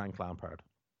because he's Frank Lampard.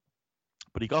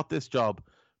 But he got this job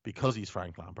because he's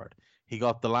Frank Lampard. He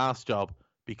got the last job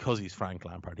because he's Frank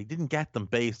Lampard. He didn't get them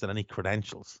based on any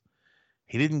credentials.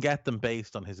 He didn't get them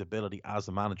based on his ability as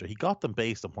a manager. He got them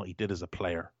based on what he did as a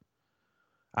player.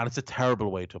 And it's a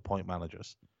terrible way to appoint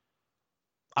managers.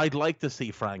 I'd like to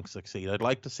see Frank succeed. I'd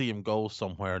like to see him go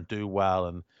somewhere and do well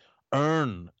and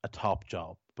earn a top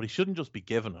job. But he shouldn't just be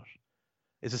given it.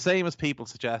 It's the same as people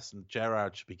suggesting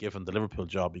Gerrard should be given the Liverpool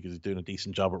job because he's doing a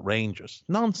decent job at Rangers.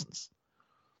 Nonsense.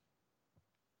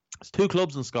 There's 2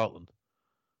 clubs in Scotland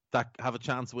that have a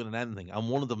chance of winning anything, and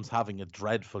one of them's having a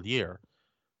dreadful year.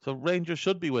 So Rangers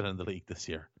should be winning the league this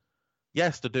year.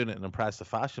 Yes, they're doing it in impressive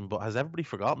fashion, but has everybody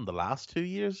forgotten the last 2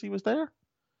 years he was there?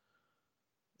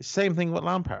 The same thing with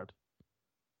Lampard.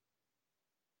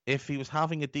 if he was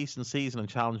having a decent season and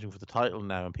challenging for the title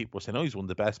now, and people were saying, "Oh, he's one of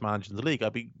the best managers in the league,"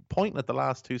 I'd be pointing at the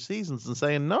last 2 seasons and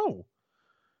saying, "No,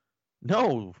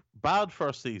 bad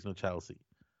first season of Chelsea,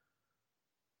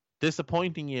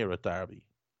 disappointing year at Derby,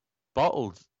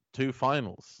 bottled 2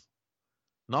 finals,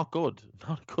 not good,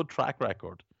 not a good track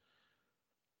record.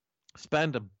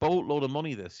 Spend a boatload of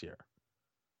money this year,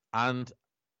 and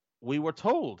we were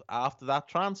told after that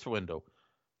transfer window."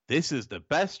 This is the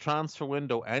best transfer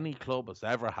window any club has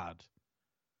ever had.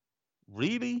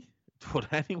 Really? Would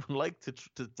anyone like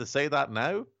to say that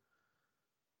now?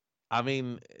 I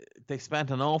mean, they spent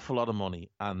an awful lot of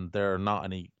money, and they're not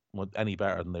any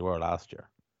better than they were last year.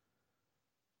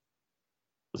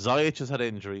 Ziyech has had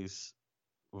injuries.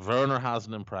 Werner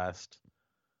hasn't impressed.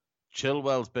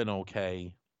 Chilwell's been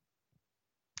okay.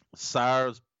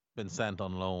 Sarr's been sent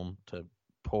on loan to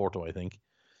Porto, I think.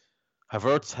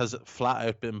 Havertz has flat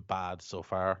out been bad so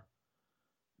far.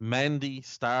 Mendy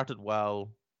started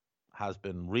well, has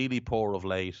been really poor of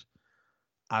late.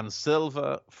 And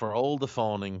Silva, for all the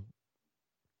fawning,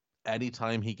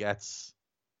 anytime he gets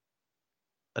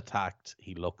attacked,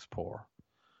 he looks poor.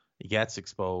 He gets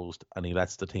exposed and he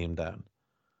lets the team down.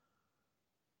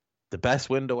 The best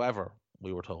window ever,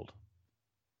 we were told.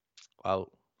 Well,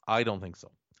 I don't think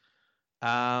so.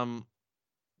 And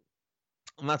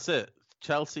that's it.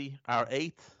 Chelsea are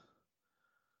 8th,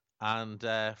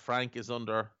 and Frank is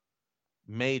under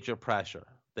major pressure.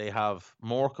 They have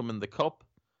Morecambe in the Cup.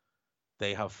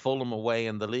 They have Fulham away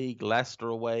in the league, Leicester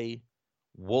away,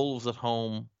 Wolves at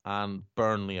home, and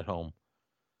Burnley at home.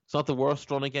 It's not the worst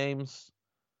run of games,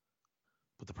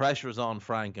 but the pressure is on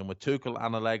Frank. And with Tuchel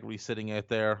and Allegri sitting out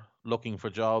there looking for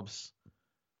jobs,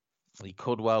 he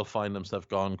could well find himself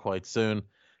gone quite soon.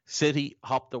 City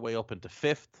hopped their way up into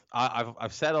 5th.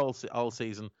 I've said all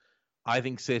season, I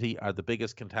think City are the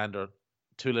biggest contender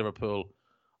to Liverpool.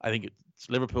 I think it's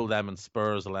Liverpool, them, and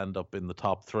Spurs will end up in the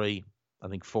top 3. I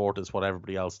think 4th is what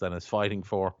everybody else then is fighting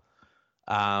for.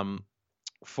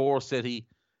 For City,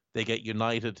 they get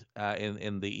United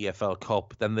in the EFL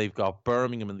Cup. Then they've got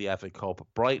Birmingham in the FA Cup,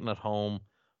 Brighton at home,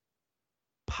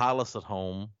 Palace at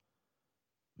home,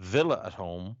 Villa at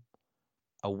home,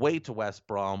 away to West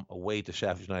Brom, away to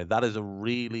Sheffield United. That is a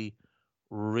really,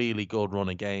 really good run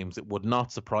of games. It would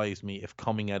not surprise me if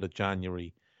coming out of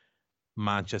January,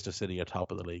 Manchester City are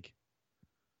top of the league.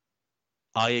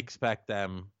 I expect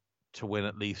them to win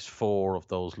at least 4 of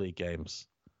those league games,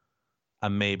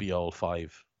 and maybe all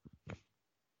 5.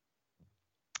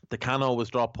 They can always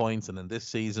drop points, and in this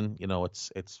season,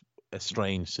 it's a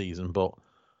strange season, but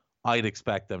I'd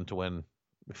expect them to win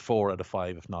 4 out of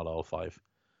 5, if not all 5.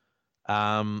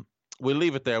 We'll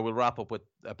leave it there. We'll wrap up with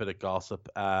a bit of gossip.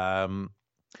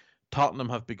 Tottenham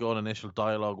have begun initial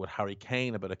dialogue with Harry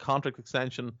Kane about a contract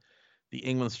extension. The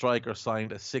England striker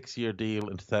signed a 6-year deal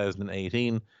in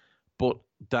 2018, but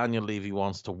Daniel Levy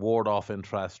wants to ward off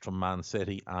interest from Man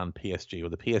City and PSG. Well,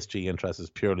 the PSG interest is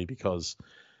purely because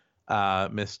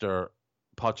Mr.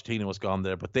 Pochettino has gone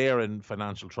there, but they're in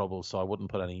financial trouble, so I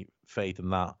wouldn't put any faith in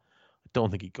that. I don't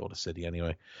think he'd go to City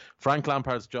anyway. Frank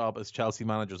Lampard's job as Chelsea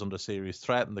manager is under serious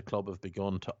threat, and the club have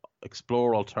begun to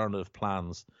explore alternative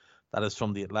plans. That is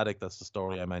from The Athletic. That's the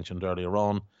story I mentioned earlier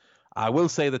on. I will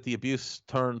say that the abuse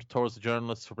turned towards the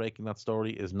journalists for breaking that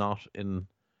story is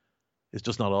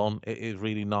just not on. It is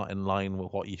really not in line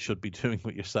with what you should be doing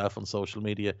with yourself on social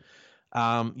media.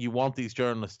 You want these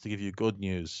journalists to give you good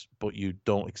news, but you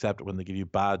don't accept it when they give you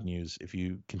bad news. If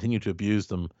you continue to abuse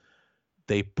them,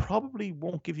 they probably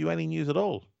won't give you any news at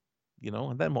all,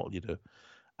 and then what will you do?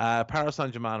 Paris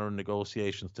Saint-Germain are in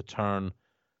negotiations to turn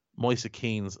Moise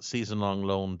Kean's season-long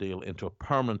loan deal into a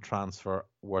permanent transfer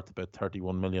worth about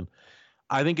 31 million.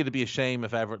 I think it'd be a shame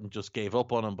if Everton just gave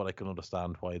up on him, but I can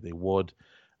understand why they would.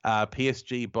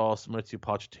 PSG boss Mauricio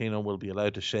Pochettino will be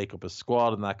allowed to shake up his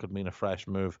squad, and that could mean a fresh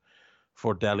move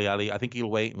for Dele Alli. I think he'll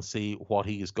wait and see what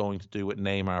he is going to do with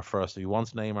Neymar first. If he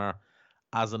wants Neymar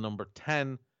as a number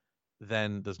 10,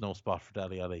 then there's no spot for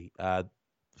Dele Alli.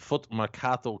 Foot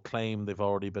Mercato claim they've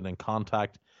already been in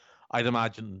contact. I'd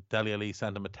imagine Dele Alli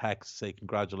sent him a text to say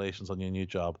congratulations on your new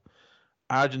job.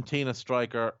 Argentina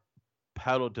striker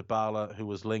Paulo Dybala, who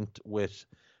was linked with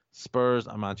Spurs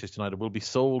and Manchester United, will be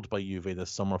sold by Juve this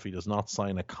summer if he does not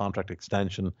sign a contract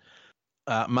extension.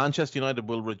 Manchester United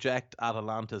will reject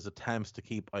Atalanta's attempts to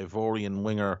keep Ivorian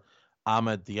winger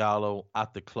Ahmed Diallo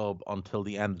at the club until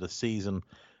the end of the season.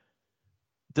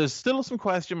 There's still some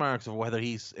question marks of whether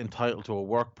he's entitled to a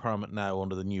work permit now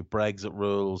under the new Brexit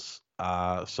rules,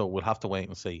 so we'll have to wait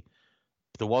and see.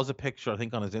 There was a picture, I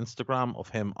think, on his Instagram of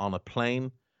him on a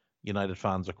plane. United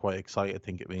fans are quite excited. I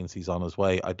think it means he's on his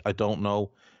way. I don't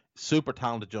know Super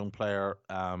talented young player.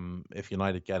 If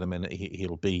United get him in,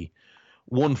 he'll be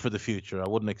one for the future. I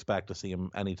wouldn't expect to see him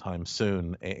anytime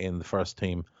soon in the first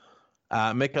team.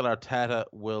 Mikel Arteta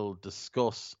will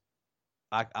discuss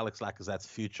Alex Lacazette's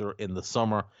future in the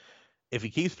summer. If he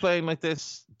keeps playing like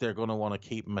this, they're going to want to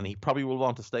keep him, and he probably will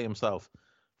want to stay himself.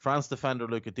 France defender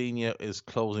Luca Digne is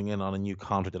closing in on a new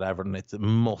contract at Everton. It's a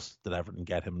must that Everton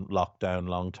get him locked down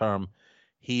long term.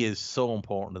 He is so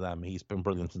important to them. He's been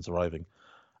brilliant since arriving.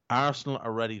 Arsenal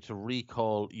are ready to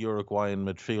recall Uruguayan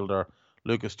midfielder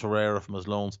Lucas Torreira from his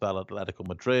loan spell at Atletico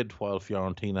Madrid, while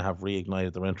Fiorentina have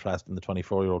reignited their interest in the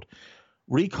 24-year-old.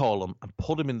 Recall him and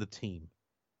put him in the team.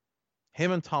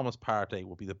 Him and Thomas Partey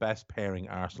will be the best pairing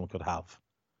Arsenal could have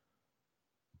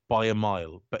by a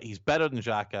mile. But he's better than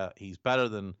Xhaka. He's better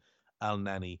than El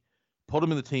Neni. Put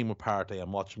him in the team with Partey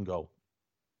and watch him go.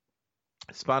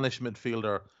 Spanish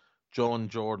midfielder John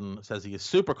Jordan says he is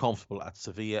super comfortable at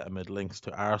Sevilla amid links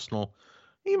to Arsenal.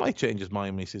 He might change his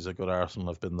mind when he sees how good Arsenal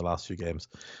have been in the last few games.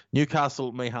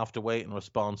 Newcastle may have to wait in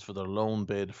response for their loan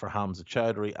bid for Hamza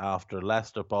Chowdhury after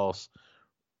Leicester boss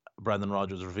Brendan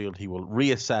Rodgers revealed he will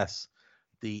reassess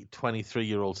the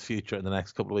 23-year-old's future in the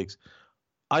next couple of weeks.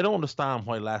 I don't understand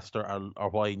why Leicester or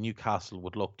why Newcastle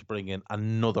would look to bring in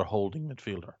another holding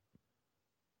midfielder.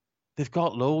 They've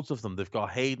got loads of them. They've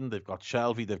got Hayden, they've got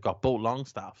Shelvey, they've got both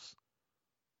Longstaffs.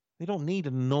 They don't need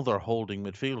another holding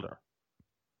midfielder.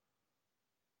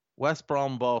 West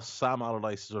Brom boss Sam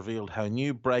Allardyce has revealed how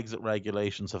new Brexit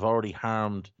regulations have already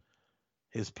harmed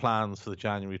his plans for the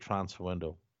January transfer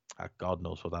window. God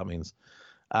knows what that means.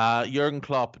 Jurgen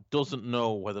Klopp doesn't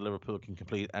know whether Liverpool can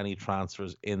complete any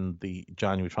transfers in the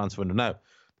January transfer window. Now,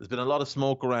 there's been a lot of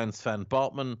smoke around Sven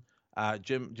Botman.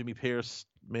 Jimmy Pearce,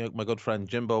 my good friend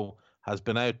Jimbo, has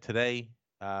been out today,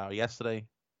 yesterday,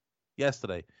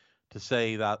 to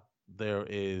say that there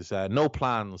is no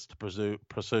plans to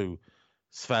pursue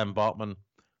Sven Botman.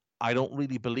 I don't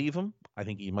really believe him. I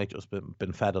think he might just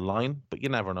been fed a line, but you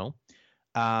never know.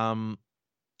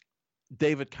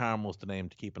 David Carmo's the name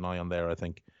to keep an eye on there, I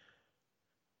think.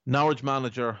 Norwich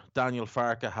manager Daniel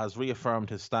Farke has reaffirmed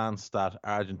his stance that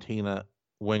Argentina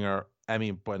winger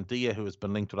Emi Buendia, who has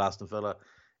been linked with Aston Villa,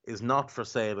 is not for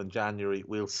sale in January.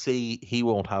 We'll see. He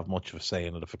won't have much of a say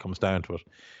in it if it comes down to it.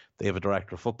 They have a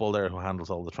director of football there who handles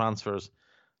all the transfers,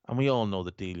 and we all know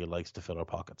that Delia likes to fill her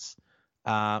pockets.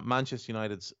 Manchester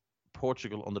United's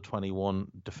Portugal under-21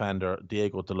 defender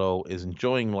Diego Dalot is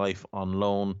enjoying life on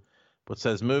loan, but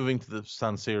says moving to the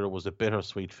San Siro was a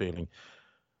bittersweet feeling.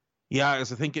 Yeah,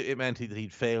 because I think it meant that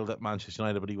he'd failed at Manchester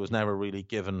United, but he was never really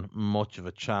given much of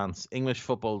a chance. English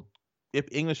football's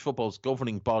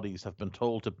governing bodies have been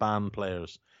told to ban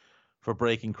players for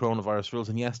breaking coronavirus rules,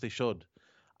 and yes, they should.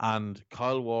 And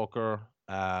Kyle Walker,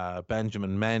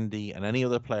 Benjamin Mendy, and any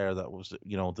other player that was,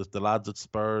 the lads at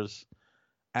Spurs,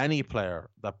 any player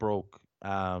that broke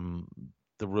the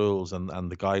rules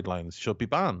and the guidelines should be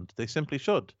banned. They simply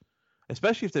should.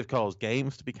 Especially if they've caused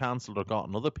games to be cancelled or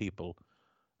gotten other people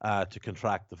to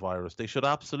contract the virus. They should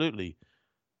absolutely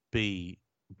be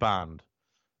banned.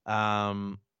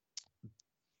 And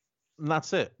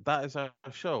that's it. That is our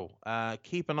show.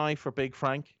 Keep an eye for Big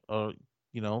Frank, or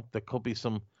there could be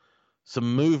some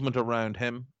movement around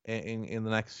him in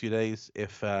the next few days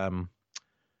if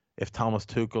Thomas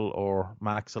Tuchel or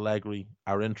Max Allegri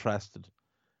are interested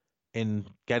in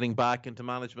getting back into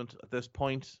management at this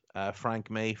point. Frank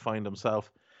may find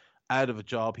himself out of a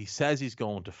job. He says he's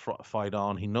going to fight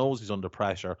on. He knows he's under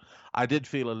pressure. I did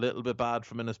feel a little bit bad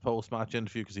from in his post-match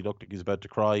interview because he looked like he's about to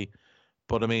cry.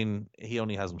 But, I mean, he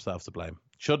only has himself to blame.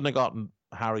 Shouldn't have gotten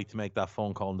Harry to make that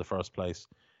phone call in the first place.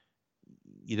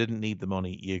 You didn't need the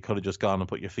money. You could have just gone and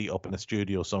put your feet up in a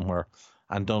studio somewhere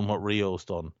and done what Rio's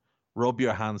done. Rub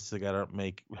your hands together,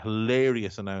 make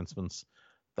hilarious announcements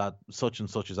that such and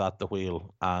such is at the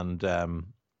wheel, and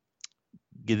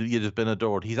you'd have been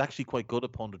adored. He's actually quite good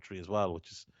at punditry as well,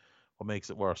 which is what makes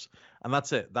it worse. And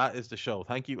that's it. That is the show.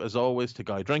 Thank you, as always, to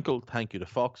Guy Drinkle. Thank you to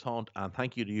Foxhunt, and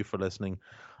thank you to you for listening.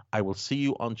 I will see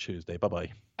you on Tuesday.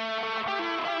 Bye-bye.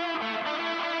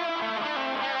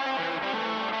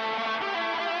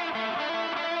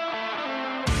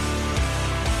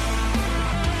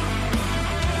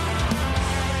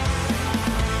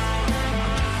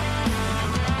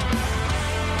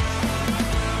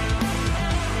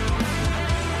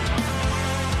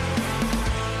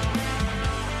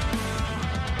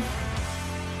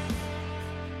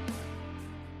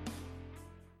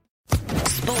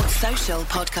 Social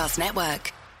Podcast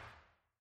Network.